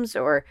curriculums,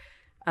 or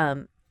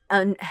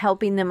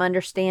helping them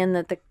understand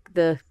that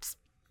the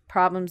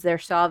problems they're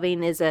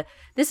solving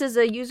this is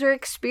a user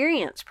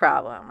experience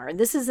problem, or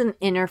this is an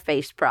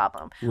interface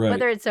problem,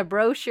 whether it's a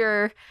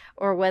brochure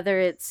or whether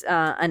it's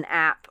an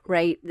app,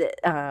 right?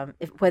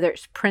 Whether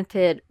it's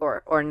printed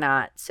or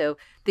not. So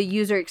the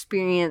user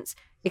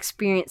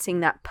experiencing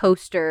that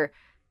poster.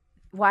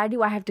 Why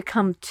do I have to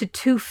come to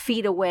 2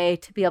 feet away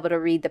to be able to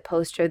read the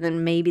poster?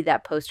 Then maybe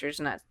that poster is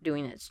not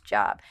doing its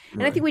job.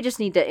 And I think we just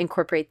need to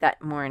incorporate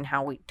that more in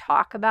how we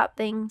talk about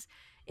things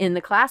in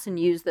the class and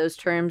use those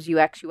terms,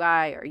 UX,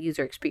 UI, or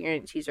user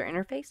experience, user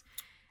interface.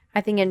 I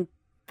think in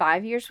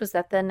 5 years, was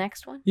that the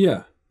next one?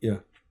 Yeah.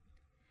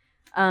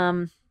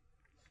 I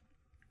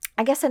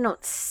guess I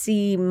don't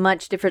see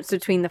much difference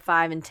between the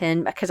 5 and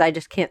 10 because I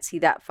just can't see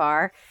that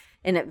far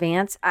in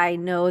advance. I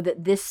know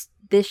that this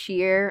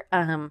year,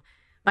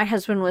 my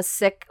husband was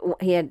sick.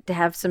 He had to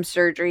have some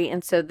surgery.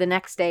 And so the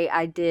next day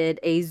I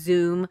did a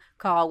Zoom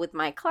call with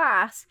my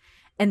class,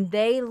 and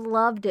they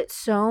loved it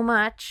so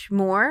much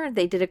more.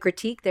 They did a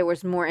critique. There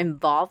was more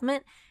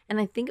involvement.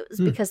 And I think it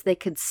was because they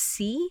could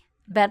see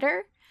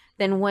better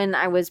than when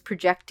I was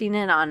projecting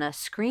it on a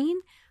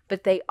screen.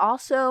 But they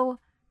also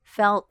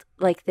felt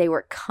like they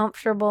were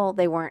comfortable.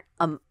 They weren't,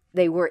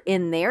 they were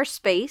in their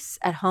space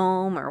at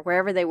home or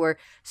wherever they were,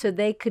 so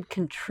they could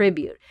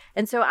contribute.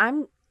 And so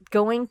I'm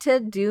going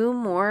to do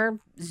more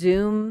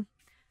Zoom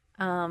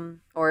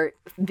or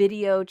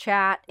video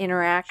chat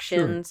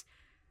interactions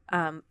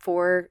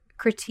for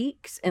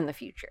critiques in the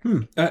future.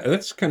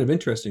 That's kind of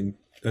interesting.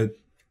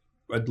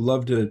 I'd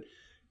love to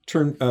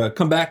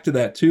come back to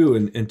that too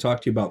and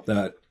talk to you about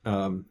that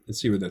and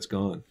see where that's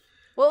gone.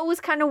 Well, it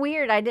was kind of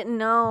weird. I didn't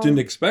know. Didn't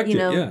expect it.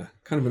 Yeah,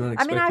 kind of an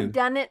unexpected. I mean, I've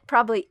done it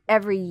probably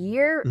every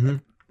year,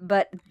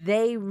 but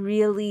they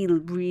really,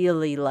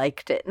 really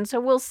liked it, and so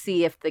we'll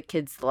see if the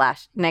kids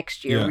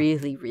next year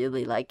really,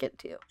 really like it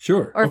too.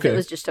 Sure. Or if it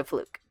was just a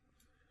fluke.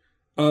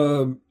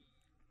 So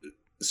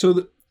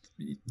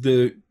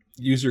the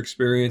user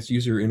experience,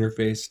 user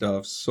interface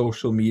stuff,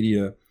 social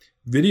media,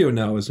 video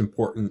now is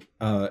important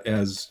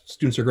as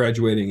students are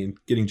graduating and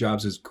getting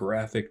jobs as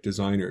graphic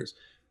designers.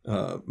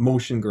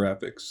 Motion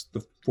graphics,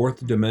 the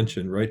fourth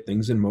dimension, right?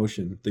 Things in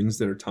motion, things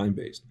that are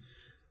time-based.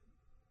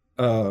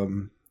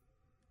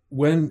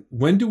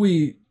 When do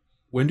we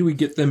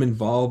get them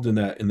involved in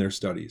that in their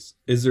studies?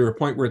 Is there a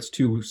point where it's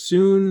too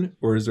soon,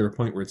 or is there a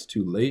point where it's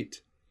too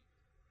late?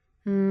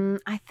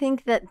 I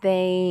think that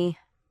I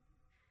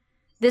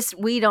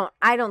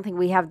don't think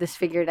we have this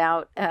figured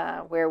out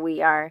where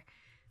we are.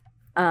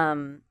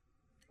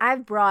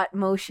 I've brought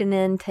motion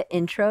into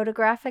intro to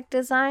graphic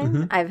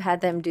design. I've had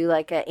them do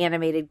like an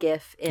animated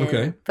GIF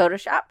in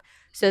Photoshop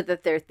so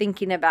that they're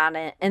thinking about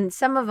it. And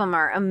some of them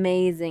are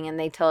amazing and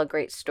they tell a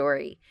great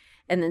story.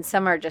 And then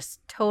some are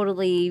just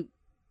totally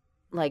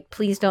like,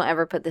 please don't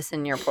ever put this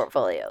in your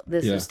portfolio.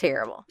 This is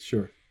terrible.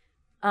 Sure.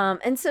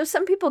 And so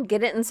some people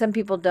get it and some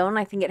people don't.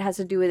 I think it has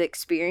to do with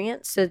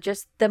experience. So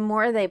just the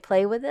more they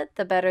play with it,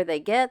 the better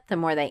they get, the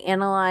more they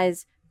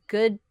analyze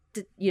good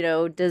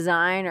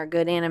design or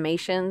good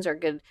animations or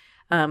good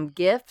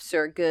GIFs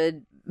or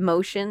good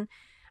motion.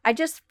 I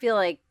just feel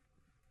like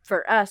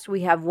for us,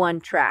 we have one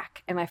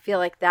track. And I feel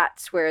like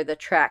that's where the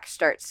track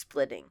starts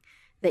splitting.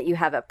 That you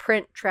have a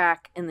print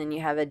track and then you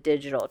have a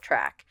digital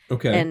track.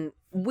 Okay. And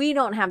we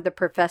don't have the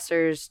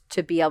professors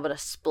to be able to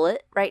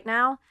split right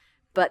now.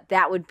 But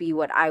that would be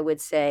what I would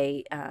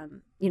say,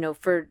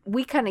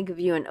 we kind of give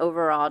you an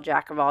overall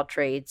jack of all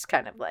trades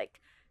kind of like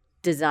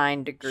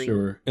design degree.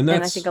 Sure. And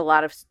I think a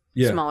lot of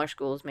smaller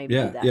schools maybe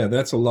do that. Yeah,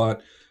 that's a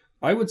lot.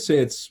 I would say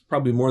it's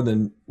probably more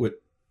than what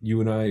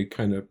you and I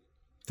kind of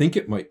think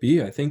it might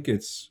be. I think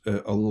it's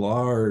a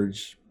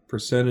large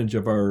percentage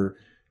of our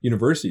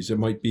universities. It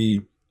might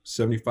be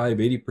 75,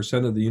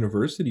 80% of the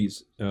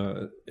universities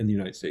in the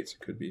United States.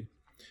 It could be.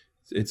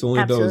 It's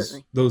only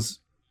those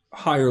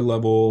higher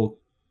level,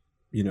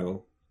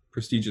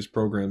 prestigious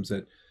programs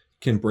that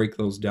can break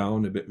those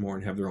down a bit more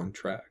and have their own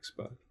tracks.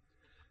 But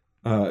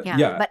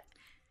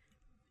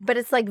But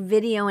it's like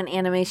video and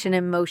animation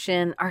and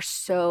motion are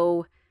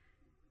so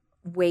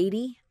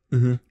weighty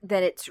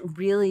that it's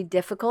really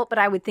difficult. But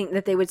I would think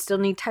that they would still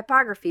need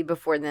typography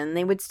before then.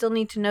 They would still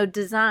need to know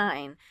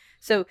design.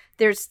 So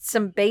there's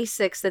some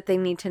basics that they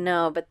need to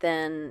know, but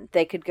then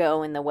they could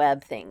go in the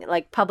web thing.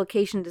 Like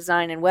publication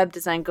design and web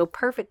design go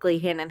perfectly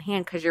hand in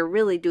hand because you're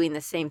really doing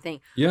the same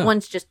thing. Yeah.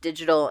 One's just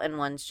digital and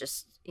one's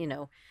just,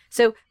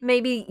 So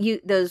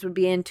maybe those would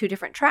be in two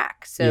different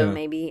tracks. So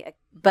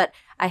but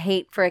I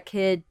hate for a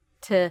kid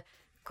to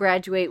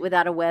graduate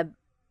without a web,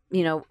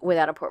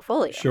 without a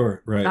portfolio.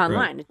 Sure, right.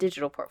 Online, a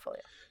digital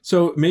portfolio.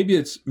 So maybe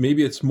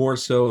it's more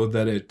so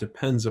that it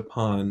depends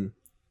upon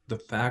the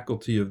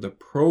faculty of the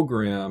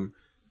program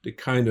to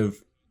kind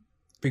of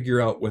figure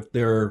out what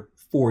their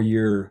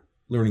 4-year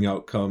learning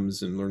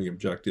outcomes and learning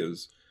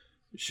objectives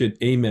should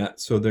aim at,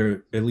 so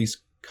they're at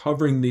least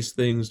covering these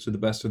things to the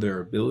best of their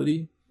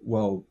ability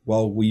while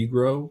we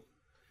grow.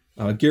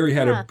 Gary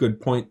had a good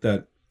point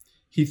that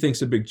he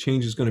thinks a big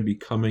change is going to be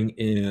coming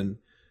in,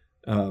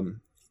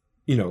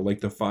 like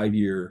the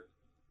 5-year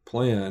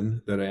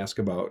plan that I ask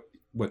about,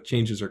 what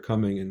changes are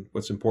coming, and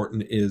what's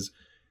important is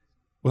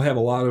we'll have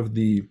a lot of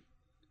the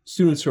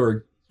students who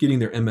are getting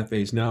their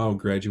MFAs now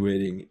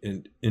graduating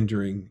and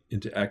entering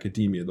into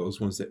academia,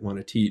 those ones that want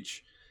to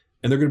teach,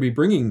 and they're going to be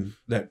bringing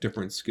that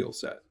different skill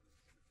set.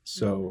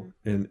 So,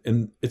 and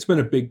it's been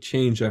a big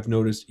change I've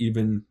noticed,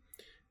 even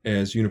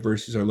as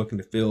universities are looking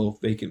to fill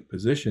vacant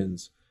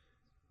positions.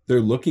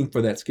 They're looking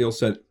for that skill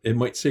set. It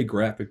might say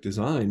graphic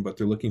design, but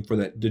they're looking for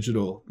that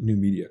digital new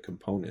media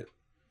component.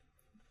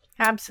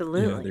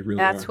 Absolutely. Yeah, they really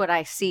That's are. what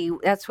I see.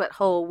 That's what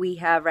we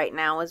have right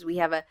now is we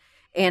have an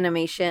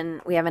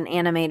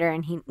animator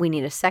and we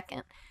need a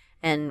second.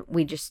 And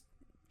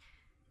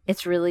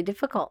it's really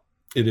difficult.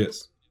 It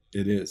is.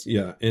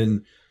 Yeah.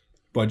 And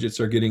budgets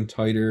are getting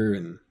tighter,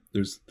 and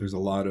there's a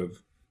lot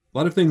of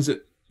things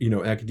that,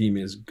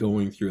 academia is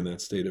going through in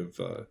that state of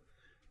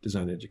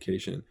design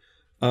education.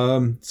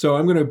 So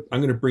I'm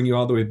gonna bring you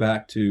all the way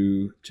back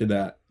to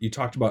that. You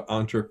talked about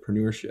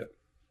entrepreneurship.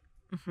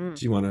 Do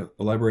you want to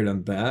elaborate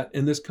on that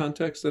in this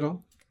context at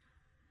all?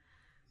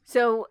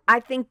 So I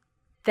think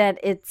that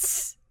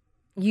it's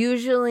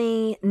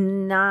usually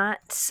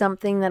not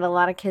something that a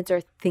lot of kids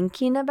are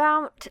thinking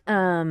about.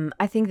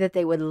 I think that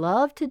they would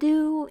love to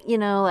do,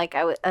 like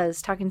I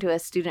was talking to a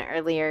student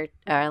earlier,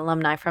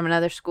 alumni from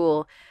another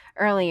school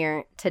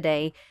earlier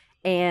today,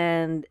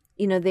 and,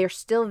 they're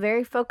still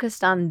very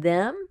focused on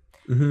them.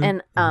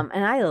 And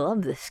I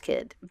love this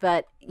kid,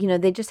 but,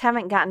 they just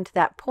haven't gotten to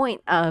that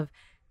point of,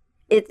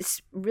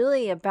 it's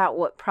really about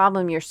what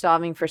problem you're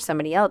solving for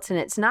somebody else. And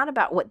it's not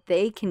about what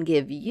they can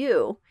give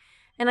you.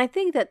 And I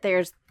think that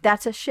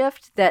that's a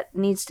shift that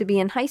needs to be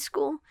in high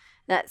school.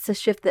 That's a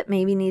shift that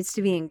maybe needs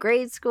to be in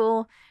grade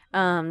school.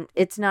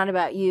 It's not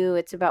about you.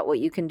 It's about what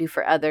you can do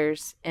for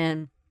others.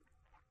 And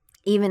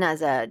even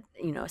as a,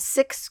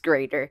 sixth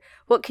grader,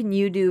 what can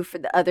you do for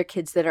the other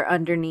kids that are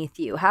underneath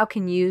you? How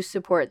can you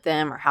support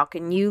them, or how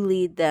can you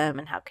lead them,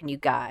 and how can you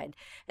guide?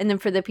 And then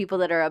for the people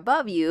that are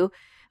above you,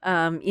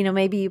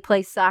 maybe you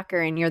play soccer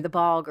and you're the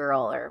ball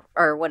girl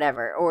or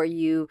whatever, or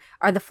you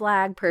are the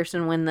flag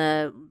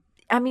person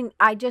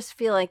I just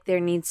feel like there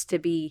needs to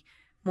be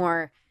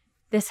more.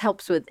 This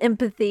helps with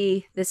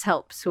empathy. This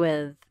helps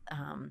with,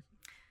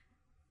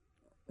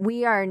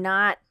 we are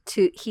not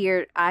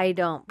here, I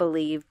don't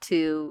believe,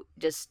 to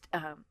just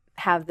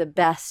have the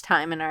best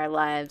time in our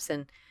lives.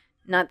 And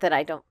not that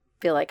I don't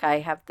feel like I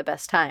have the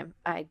best time.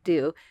 I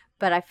do.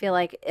 But I feel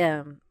like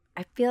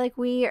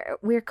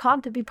we're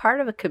called to be part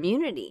of a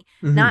community,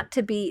 not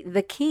to be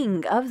the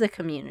king of the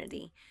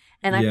community.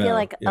 And I feel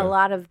like a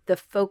lot of the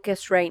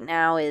focus right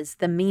now is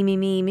the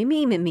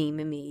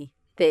me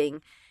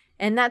thing.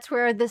 And that's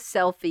where the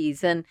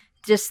selfies and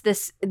just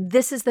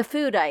this is the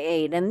food I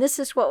ate, and this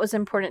is what was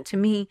important to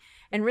me.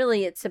 And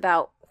really it's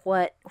about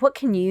what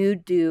can you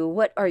do?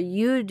 What are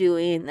you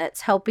doing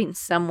that's helping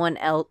someone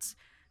else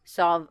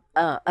solve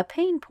a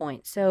pain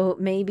point? So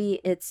maybe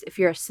it's, if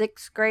you're a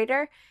sixth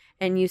grader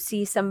and you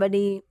see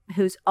somebody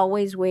who's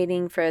always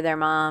waiting for their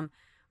mom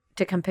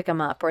to come pick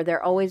them up, or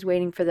they're always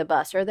waiting for the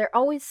bus, or they're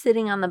always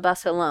sitting on the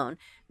bus alone,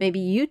 maybe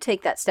you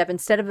take that step.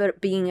 Instead of it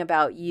being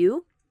about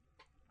you,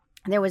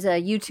 there was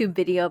a YouTube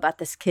video about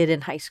this kid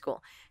in high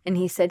school, and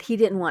he said he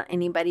didn't want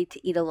anybody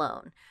to eat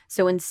alone.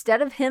 So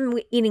instead of him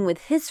eating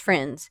with his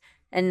friends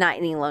and not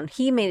eating alone,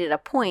 he made it a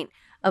point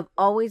of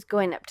always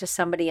going up to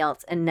somebody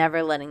else and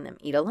never letting them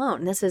eat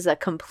alone. This is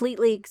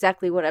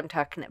exactly what I'm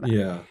talking about.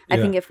 I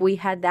think if we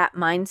had that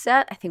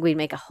mindset, I think we'd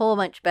make a whole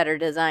bunch better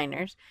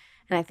designers.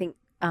 And I think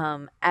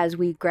as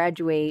we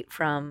graduate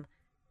from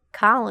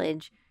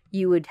college,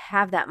 you would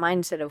have that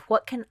mindset of,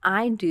 what can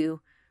I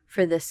do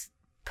for this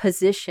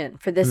position,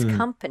 for this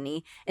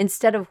company,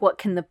 instead of what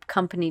can the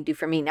company do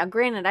for me. Now,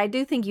 granted, I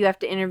do think you have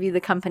to interview the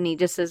company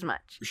just as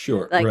much.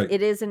 Sure. Like, right.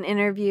 It is an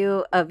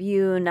interview of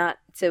you,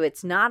 so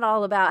it's not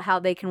all about how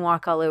they can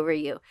walk all over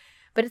you,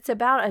 but it's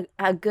about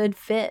a good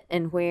fit,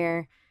 and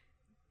where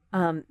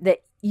that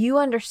you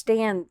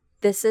understand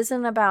this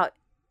isn't about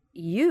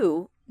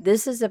you.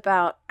 This is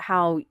about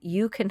how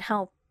you can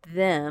help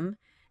them.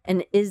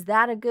 And is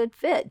that a good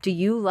fit? Do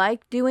you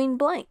like doing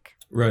blank?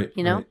 Right.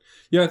 Right.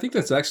 Yeah, I think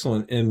that's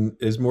excellent. And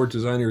as more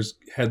designers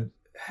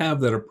have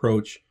that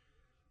approach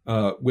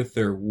with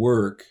their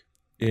work,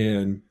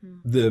 and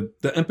the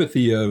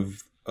empathy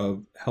of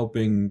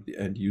helping the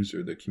end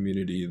user, the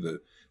community,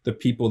 the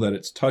people that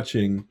it's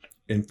touching,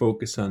 and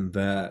focus on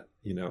that,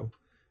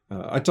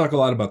 I talk a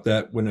lot about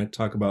that when I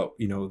talk about,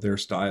 their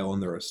style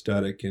and their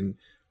aesthetic and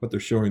what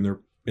they're showing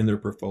in their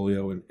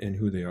portfolio and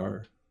who they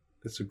are.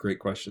 That's a great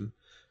question.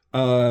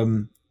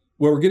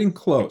 Well, we're getting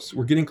close.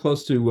 We're getting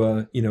close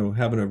to,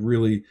 having a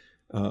really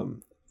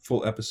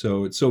full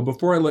episode. So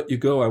before I let you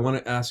go, I want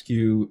to ask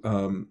you,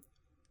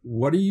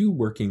 what are you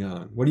working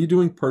on? What are you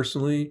doing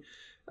personally?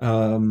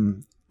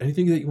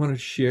 Anything that you want to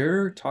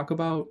share, talk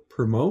about,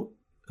 promote?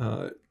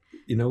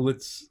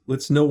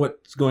 Let's know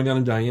what's going on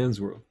in Diane's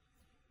world.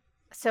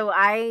 So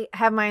I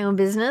have my own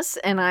business,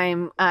 and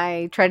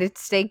I try to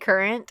stay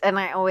current, and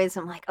I always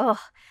am like, oh,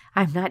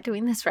 I'm not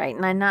doing this right,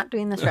 and I'm not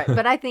doing this right.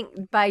 But I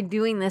think by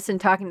doing this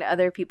and talking to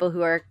other people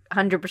who are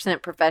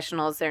 100%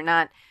 professionals, they're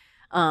not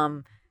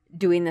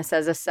doing this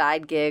as a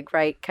side gig,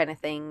 right, kind of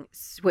thing,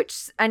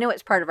 which I know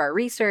it's part of our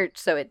research,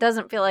 so it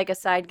doesn't feel like a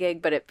side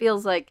gig, but it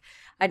feels like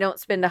I don't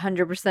spend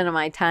 100% of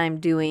my time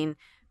doing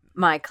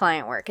my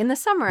client work. In the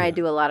summer, I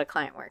do a lot of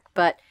client work,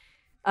 but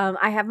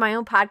I have my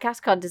own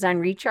podcast called Design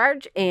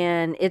Recharge,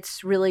 and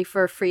it's really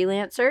for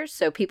freelancers.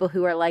 So people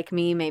who are like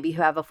me, maybe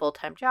who have a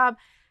full-time job,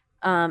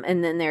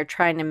 and then they're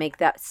trying to make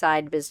that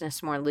side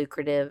business more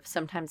lucrative.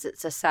 Sometimes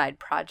it's a side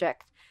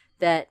project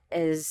that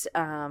has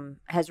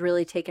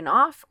really taken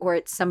off, or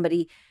it's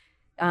somebody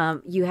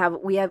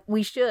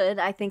we should,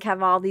 I think,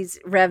 have all these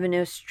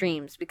revenue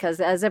streams, because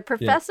as a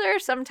professor,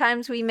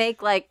 sometimes we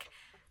make like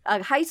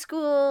a high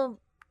school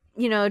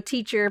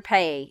teacher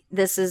pay.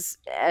 This is,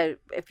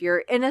 if you're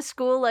in a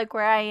school like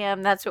where I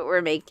am, that's what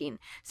we're making.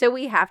 So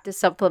we have to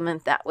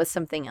supplement that with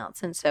something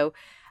else. And so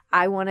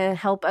I want to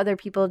help other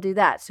people do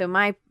that. So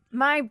my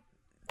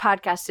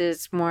podcast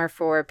is more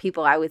for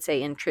people, I would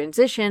say, in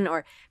transition,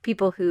 or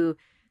people who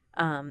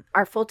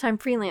are full-time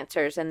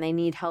freelancers and they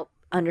need help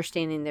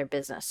understanding their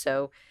business.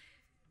 So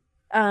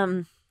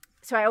I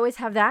always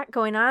have that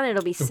going on.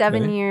 It'll be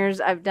 7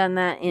 years. I've done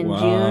that in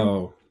June.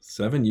 Wow.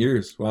 7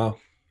 years. Wow.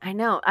 I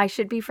know. I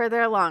should be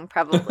further along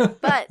probably.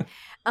 But,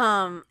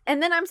 and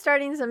then I'm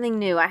starting something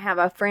new. I have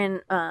a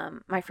friend,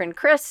 my friend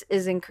Chris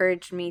has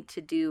encouraged me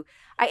to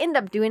I end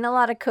up doing a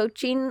lot of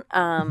coaching,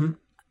 not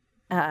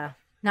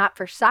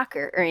for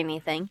soccer or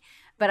anything,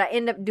 but I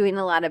end up doing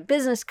a lot of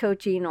business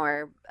coaching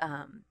or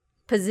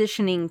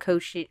positioning,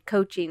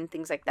 coaching,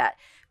 things like that.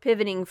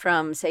 Pivoting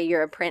from, say,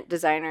 you're a print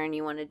designer and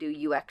you want to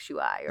do UX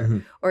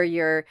UI, or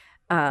you're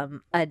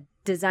a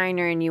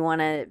designer and you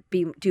want to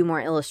do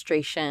more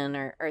illustration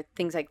or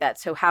things like that.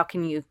 So how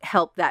can you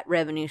help that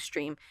revenue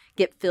stream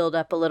get filled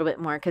up a little bit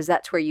more? Because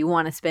that's where you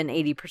want to spend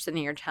 80% of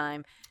your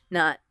time,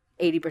 not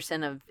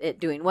 80% of it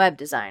doing web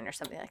design or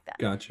something like that.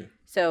 Gotcha.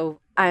 So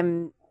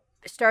I'm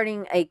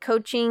starting a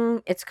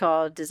coaching. It's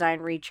called Design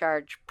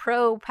Recharge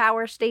Pro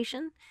Power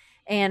Station.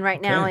 And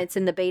right now it's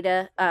in the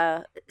beta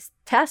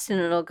test, and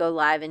it'll go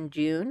live in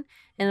June.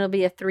 And it'll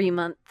be a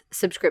 3-month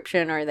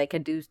subscription, or they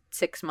could do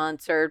 6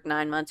 months or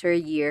 9 months or a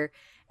year.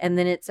 And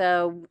then it's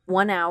a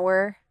 1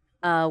 hour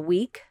a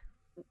week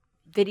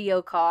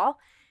video call,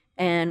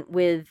 and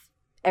with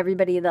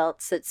everybody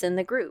else that's in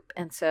the group.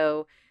 And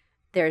so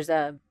there's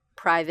a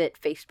private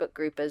Facebook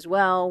group as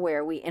well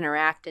where we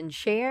interact and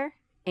share.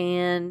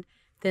 And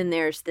then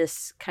there's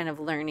this kind of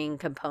learning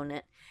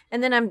component.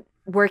 And then I'm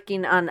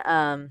working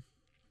on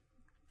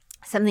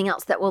something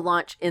else that will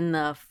launch in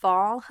the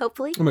fall,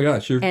 hopefully. Oh my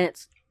gosh, you're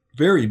it's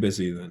very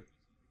busy then.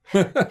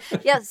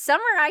 Yeah,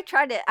 summer I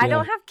try to. I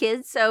don't have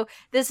kids, so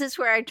this is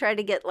where I try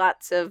to get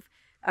lots of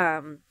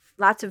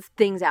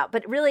things out.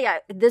 But really,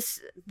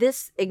 this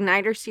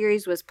Igniter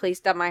series was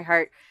placed on my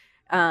heart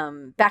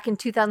back in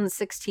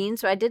 2016.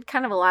 So I did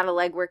kind of a lot of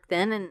legwork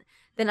then, and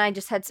then I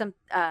just had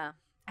I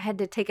had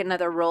to take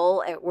another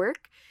role at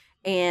work,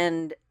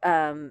 and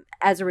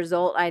as a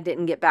result, I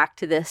didn't get back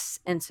to this,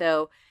 and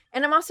so.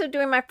 And I'm also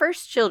doing my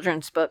first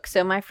children's book.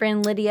 So my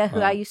friend Lydia,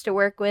 who I used to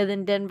work with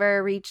in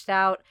Denver, reached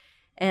out,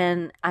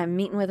 and I'm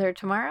meeting with her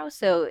tomorrow.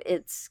 So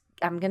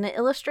I'm going to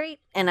illustrate,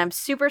 and I'm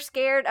super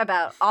scared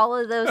about all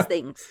of those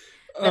things.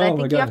 But I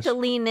think you have to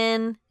lean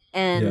in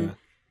and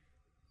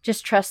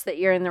just trust that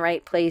you're in the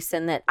right place,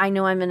 and that I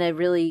know I'm going to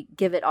really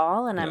give it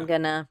all, and I'm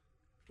going to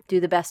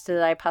do the best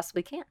that I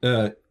possibly can.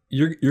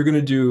 You're going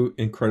to do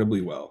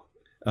incredibly well.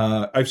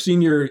 I've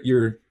seen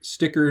your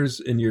stickers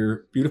and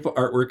your beautiful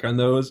artwork on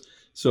those.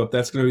 So if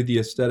that's going to be the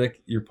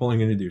aesthetic you're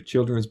pulling into your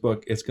children's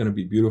book, it's going to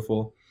be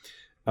beautiful.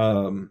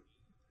 Can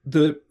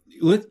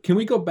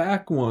we go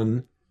back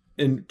one,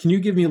 and can you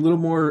give me a little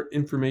more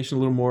information,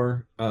 a little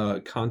more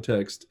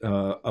context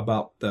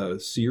about the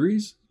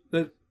series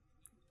that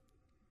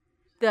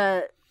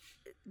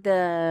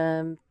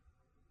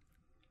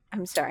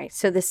I'm sorry.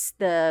 So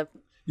the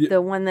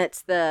one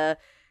that's the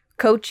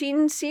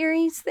coaching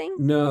series thing?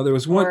 No, there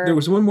was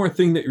one more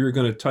thing that you were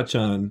going to touch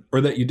on, or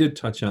that you did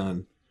touch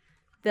on.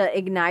 The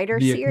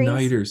Igniter series? The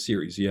Igniter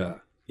series, yeah.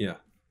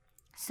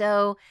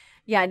 So,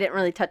 I didn't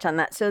really touch on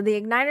that. So the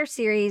Igniter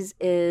series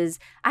is,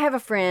 I have a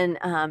friend,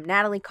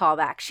 Natalie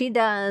Callback. She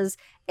does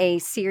a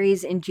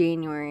series in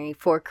January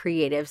for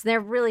creatives. They're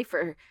really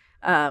for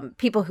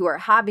people who are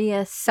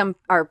hobbyists, some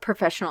are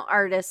professional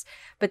artists,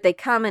 but they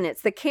come and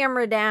it's the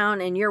camera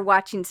down and you're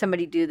watching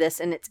somebody do this,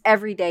 and it's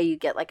every day you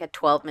get like a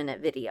 12-minute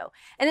video.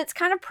 And it's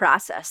kind of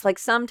processed. Like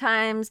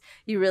sometimes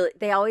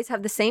they always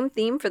have the same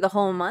theme for the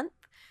whole month.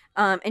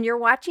 And you're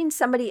watching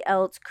somebody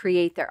else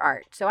create their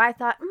art. So I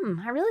thought,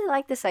 I really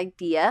like this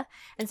idea.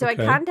 And so I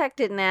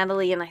contacted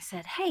Natalie and I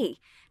said, hey,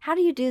 how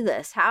do you do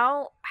this?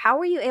 How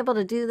were you able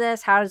to do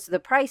this? How does the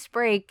price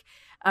break?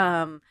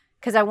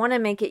 Because I want to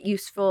make it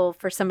useful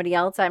for somebody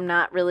else. I'm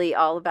not really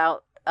all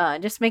about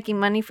just making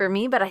money for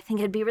me, but I think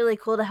it'd be really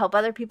cool to help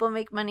other people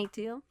make money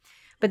too.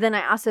 But then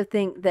I also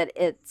think that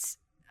it's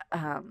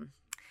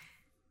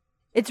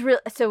real.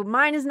 So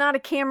mine is not a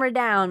camera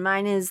down.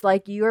 Mine is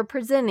like you're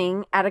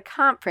presenting at a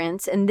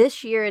conference, and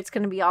this year it's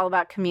going to be all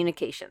about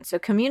communication. So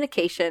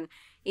communication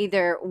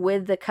either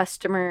with the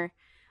customer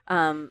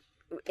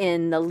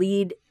in the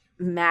lead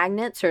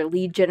magnets or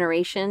lead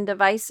generation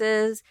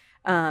devices,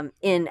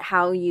 in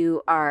how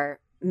you are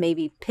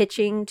maybe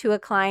pitching to a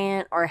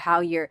client, or how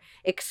you're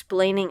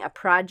explaining a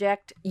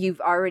project. You've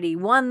already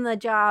won the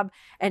job,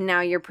 and now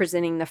you're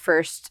presenting the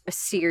first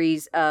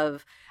series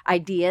of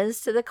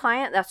ideas to the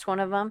client. That's one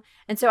of them.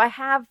 And so I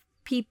have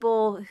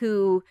people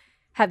who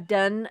have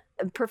done,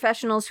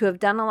 professionals who have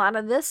done a lot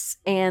of this,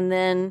 and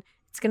then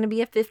it's going to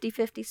be a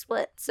 50-50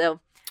 split.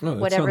 So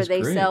whatever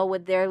they sell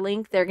with their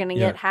link, they're going to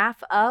get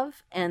half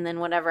of, and then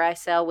whatever I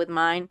sell with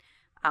mine,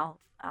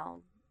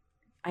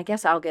 I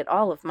guess I'll get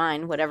all of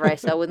mine, whatever I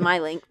sell with my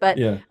link. But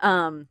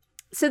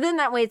so then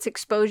that way it's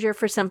exposure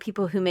for some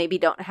people who maybe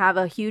don't have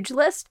a huge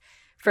list.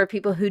 For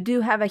people who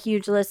do have a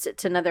huge list,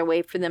 it's another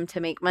way for them to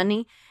make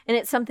money. And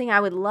it's something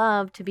I would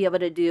love to be able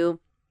to do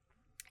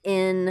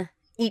in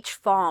each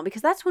fall,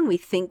 because that's when we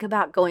think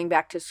about going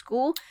back to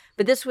school.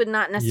 But this would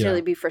not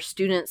necessarily be for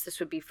students. This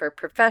would be for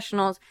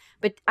professionals.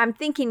 But I'm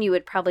thinking you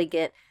would probably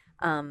get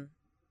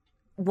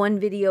one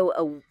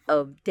video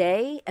a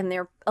day, and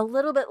they're a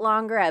little bit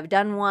longer. I've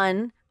done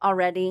one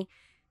already.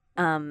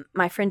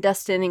 My friend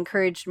Dustin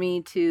encouraged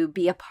me to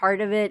be a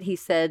part of it. He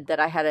said that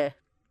I had a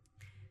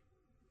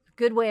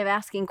good way of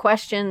asking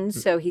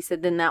questions. So he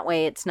said, then that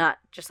way it's not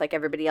just like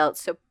everybody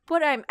else. So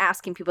what I'm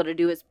asking people to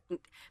do is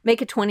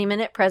make a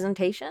 20-minute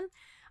presentation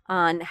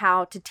on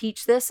how to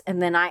teach this.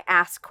 And then I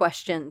ask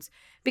questions,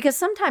 because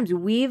sometimes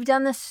we've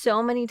done this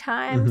so many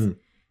times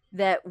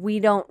that we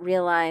don't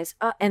realize.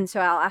 And so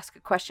I'll ask a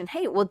question,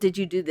 hey, well, did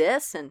you do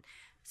this? And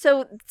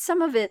so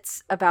some of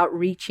it's about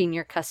reaching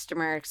your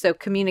customer. So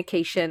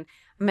communication,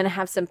 I'm going to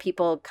have some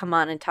people come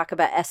on and talk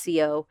about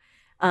SEO,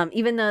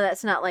 even though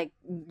that's not like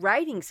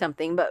writing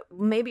something, but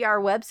maybe our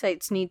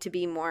websites need to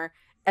be more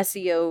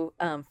SEO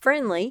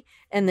friendly.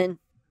 And then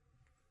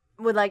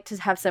would like to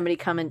have somebody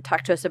come and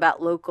talk to us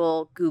about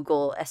local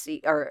Google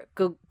SEO or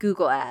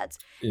Google ads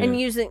and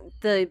using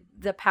the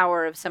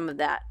power of some of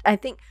that. I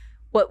think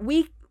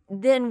we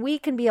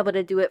can be able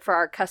to do it for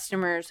our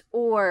customers,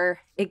 or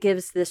it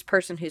gives this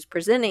person who's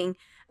presenting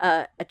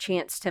a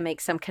chance to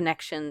make some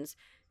connections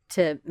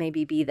to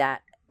maybe be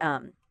that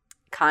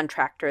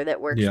contractor that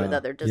works with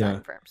other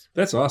design firms.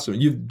 That's awesome.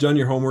 You've done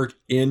your homework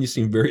and you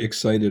seem very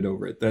excited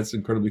over it. That's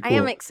incredibly cool. I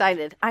am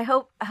excited. I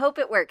hope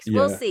it works. Yeah.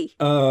 We'll see.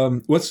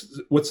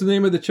 What's the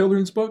name of the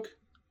children's book?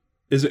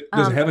 Does it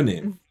have a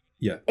name?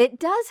 Yeah. It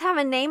does have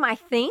a name, I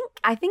think.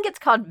 I think it's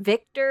called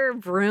Victor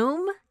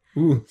Vroom.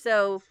 Ooh.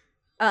 So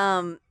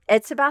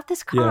it's about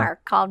this car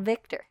called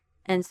Victor.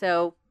 And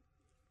so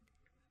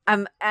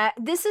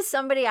this is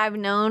somebody I've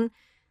known.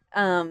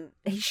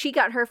 She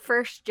got her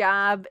first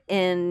job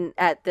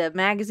at the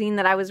magazine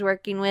that I was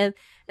working with.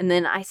 And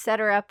then I set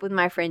her up with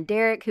my friend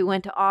Derek, who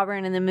went to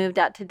Auburn and then moved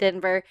out to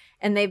Denver,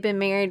 and they've been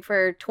married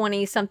for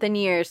 20 something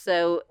years.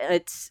 So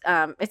it's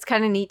kind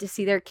of neat to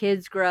see their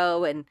kids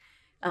grow. And,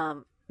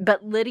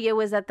 but Lydia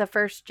was at the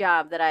first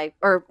job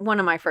one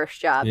of my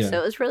first jobs. Yeah. So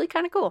it was really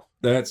kind of cool.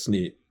 That's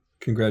neat.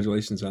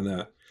 Congratulations on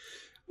that.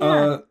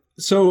 Yeah.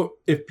 So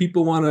if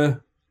people want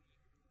to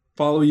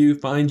follow you,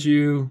 find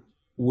you,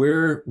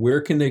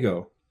 where can they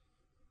go?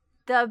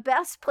 The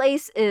best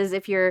place is,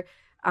 if you're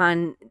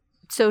on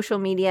social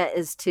media,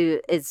 is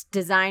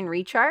Design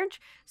Recharge.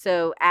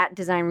 So at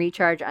Design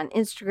Recharge on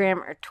Instagram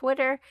or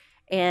Twitter.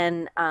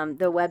 And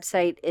the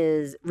website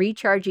is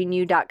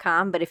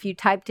rechargingyou.com. But if you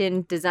typed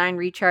in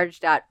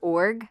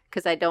designrecharge.org,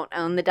 because I don't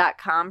own the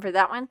 .com for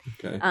that one,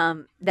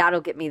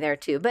 that'll get me there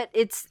too. But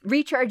it's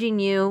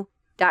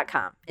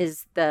rechargingyou.com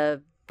is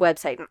the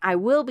website. And I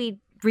will be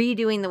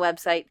redoing the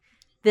website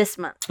this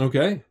month.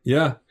 Okay.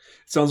 Yeah. It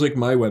sounds like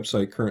my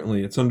website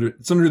currently. It's under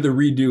the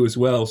redo as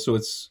well. So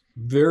it's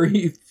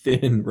very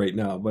thin right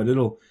now, but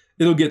it'll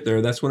get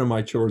there. That's one of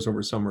my chores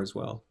over summer as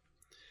well.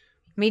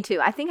 Me too.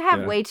 I think I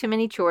have way too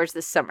many chores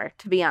this summer,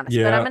 to be honest.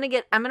 Yeah. But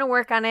I'm gonna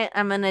work on it.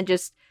 I'm gonna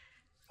just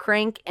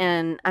crank,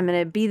 and I'm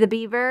gonna be the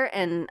beaver,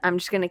 and I'm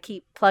just gonna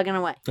keep plugging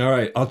away. All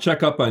right. I'll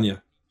check up on you.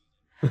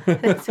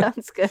 That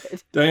sounds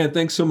good. Diane,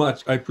 thanks so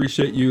much. I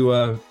appreciate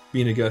you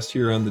being a guest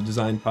here on the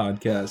Design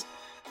Podcast,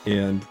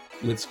 and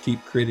let's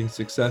keep creating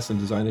success in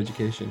design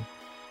education.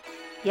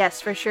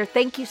 Yes, for sure.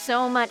 Thank you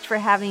so much for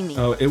having me.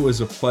 Oh, it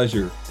was a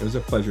pleasure.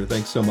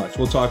 Thanks so much.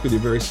 We'll talk with you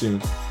very soon.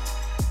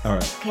 All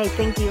right. Okay,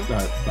 thank you. All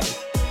right, bye.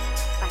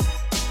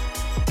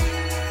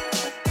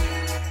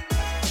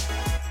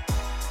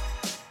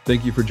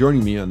 Thank you for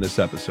joining me on this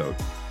episode.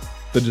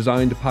 The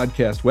Designed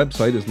Podcast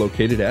website is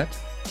located at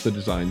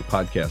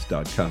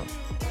thedesignedpodcast.com.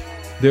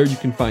 There you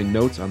can find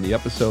notes on the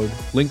episode,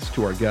 links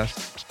to our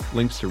guests,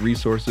 links to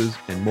resources,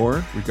 and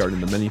more regarding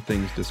the many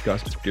things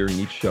discussed during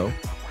each show.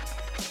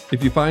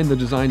 If you find the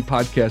Design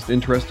Podcast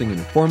interesting and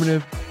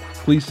informative,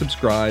 please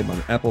subscribe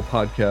on Apple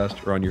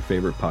Podcast or on your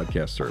favorite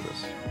podcast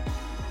service.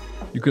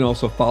 You can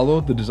also follow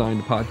the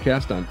Design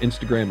Podcast on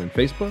Instagram and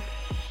Facebook,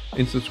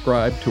 and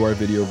subscribe to our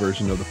video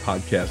version of the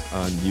podcast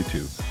on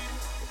YouTube.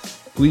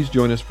 Please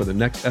join us for the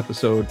next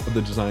episode of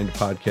the Design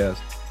Podcast,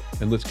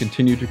 and let's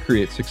continue to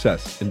create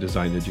success in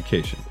design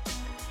education.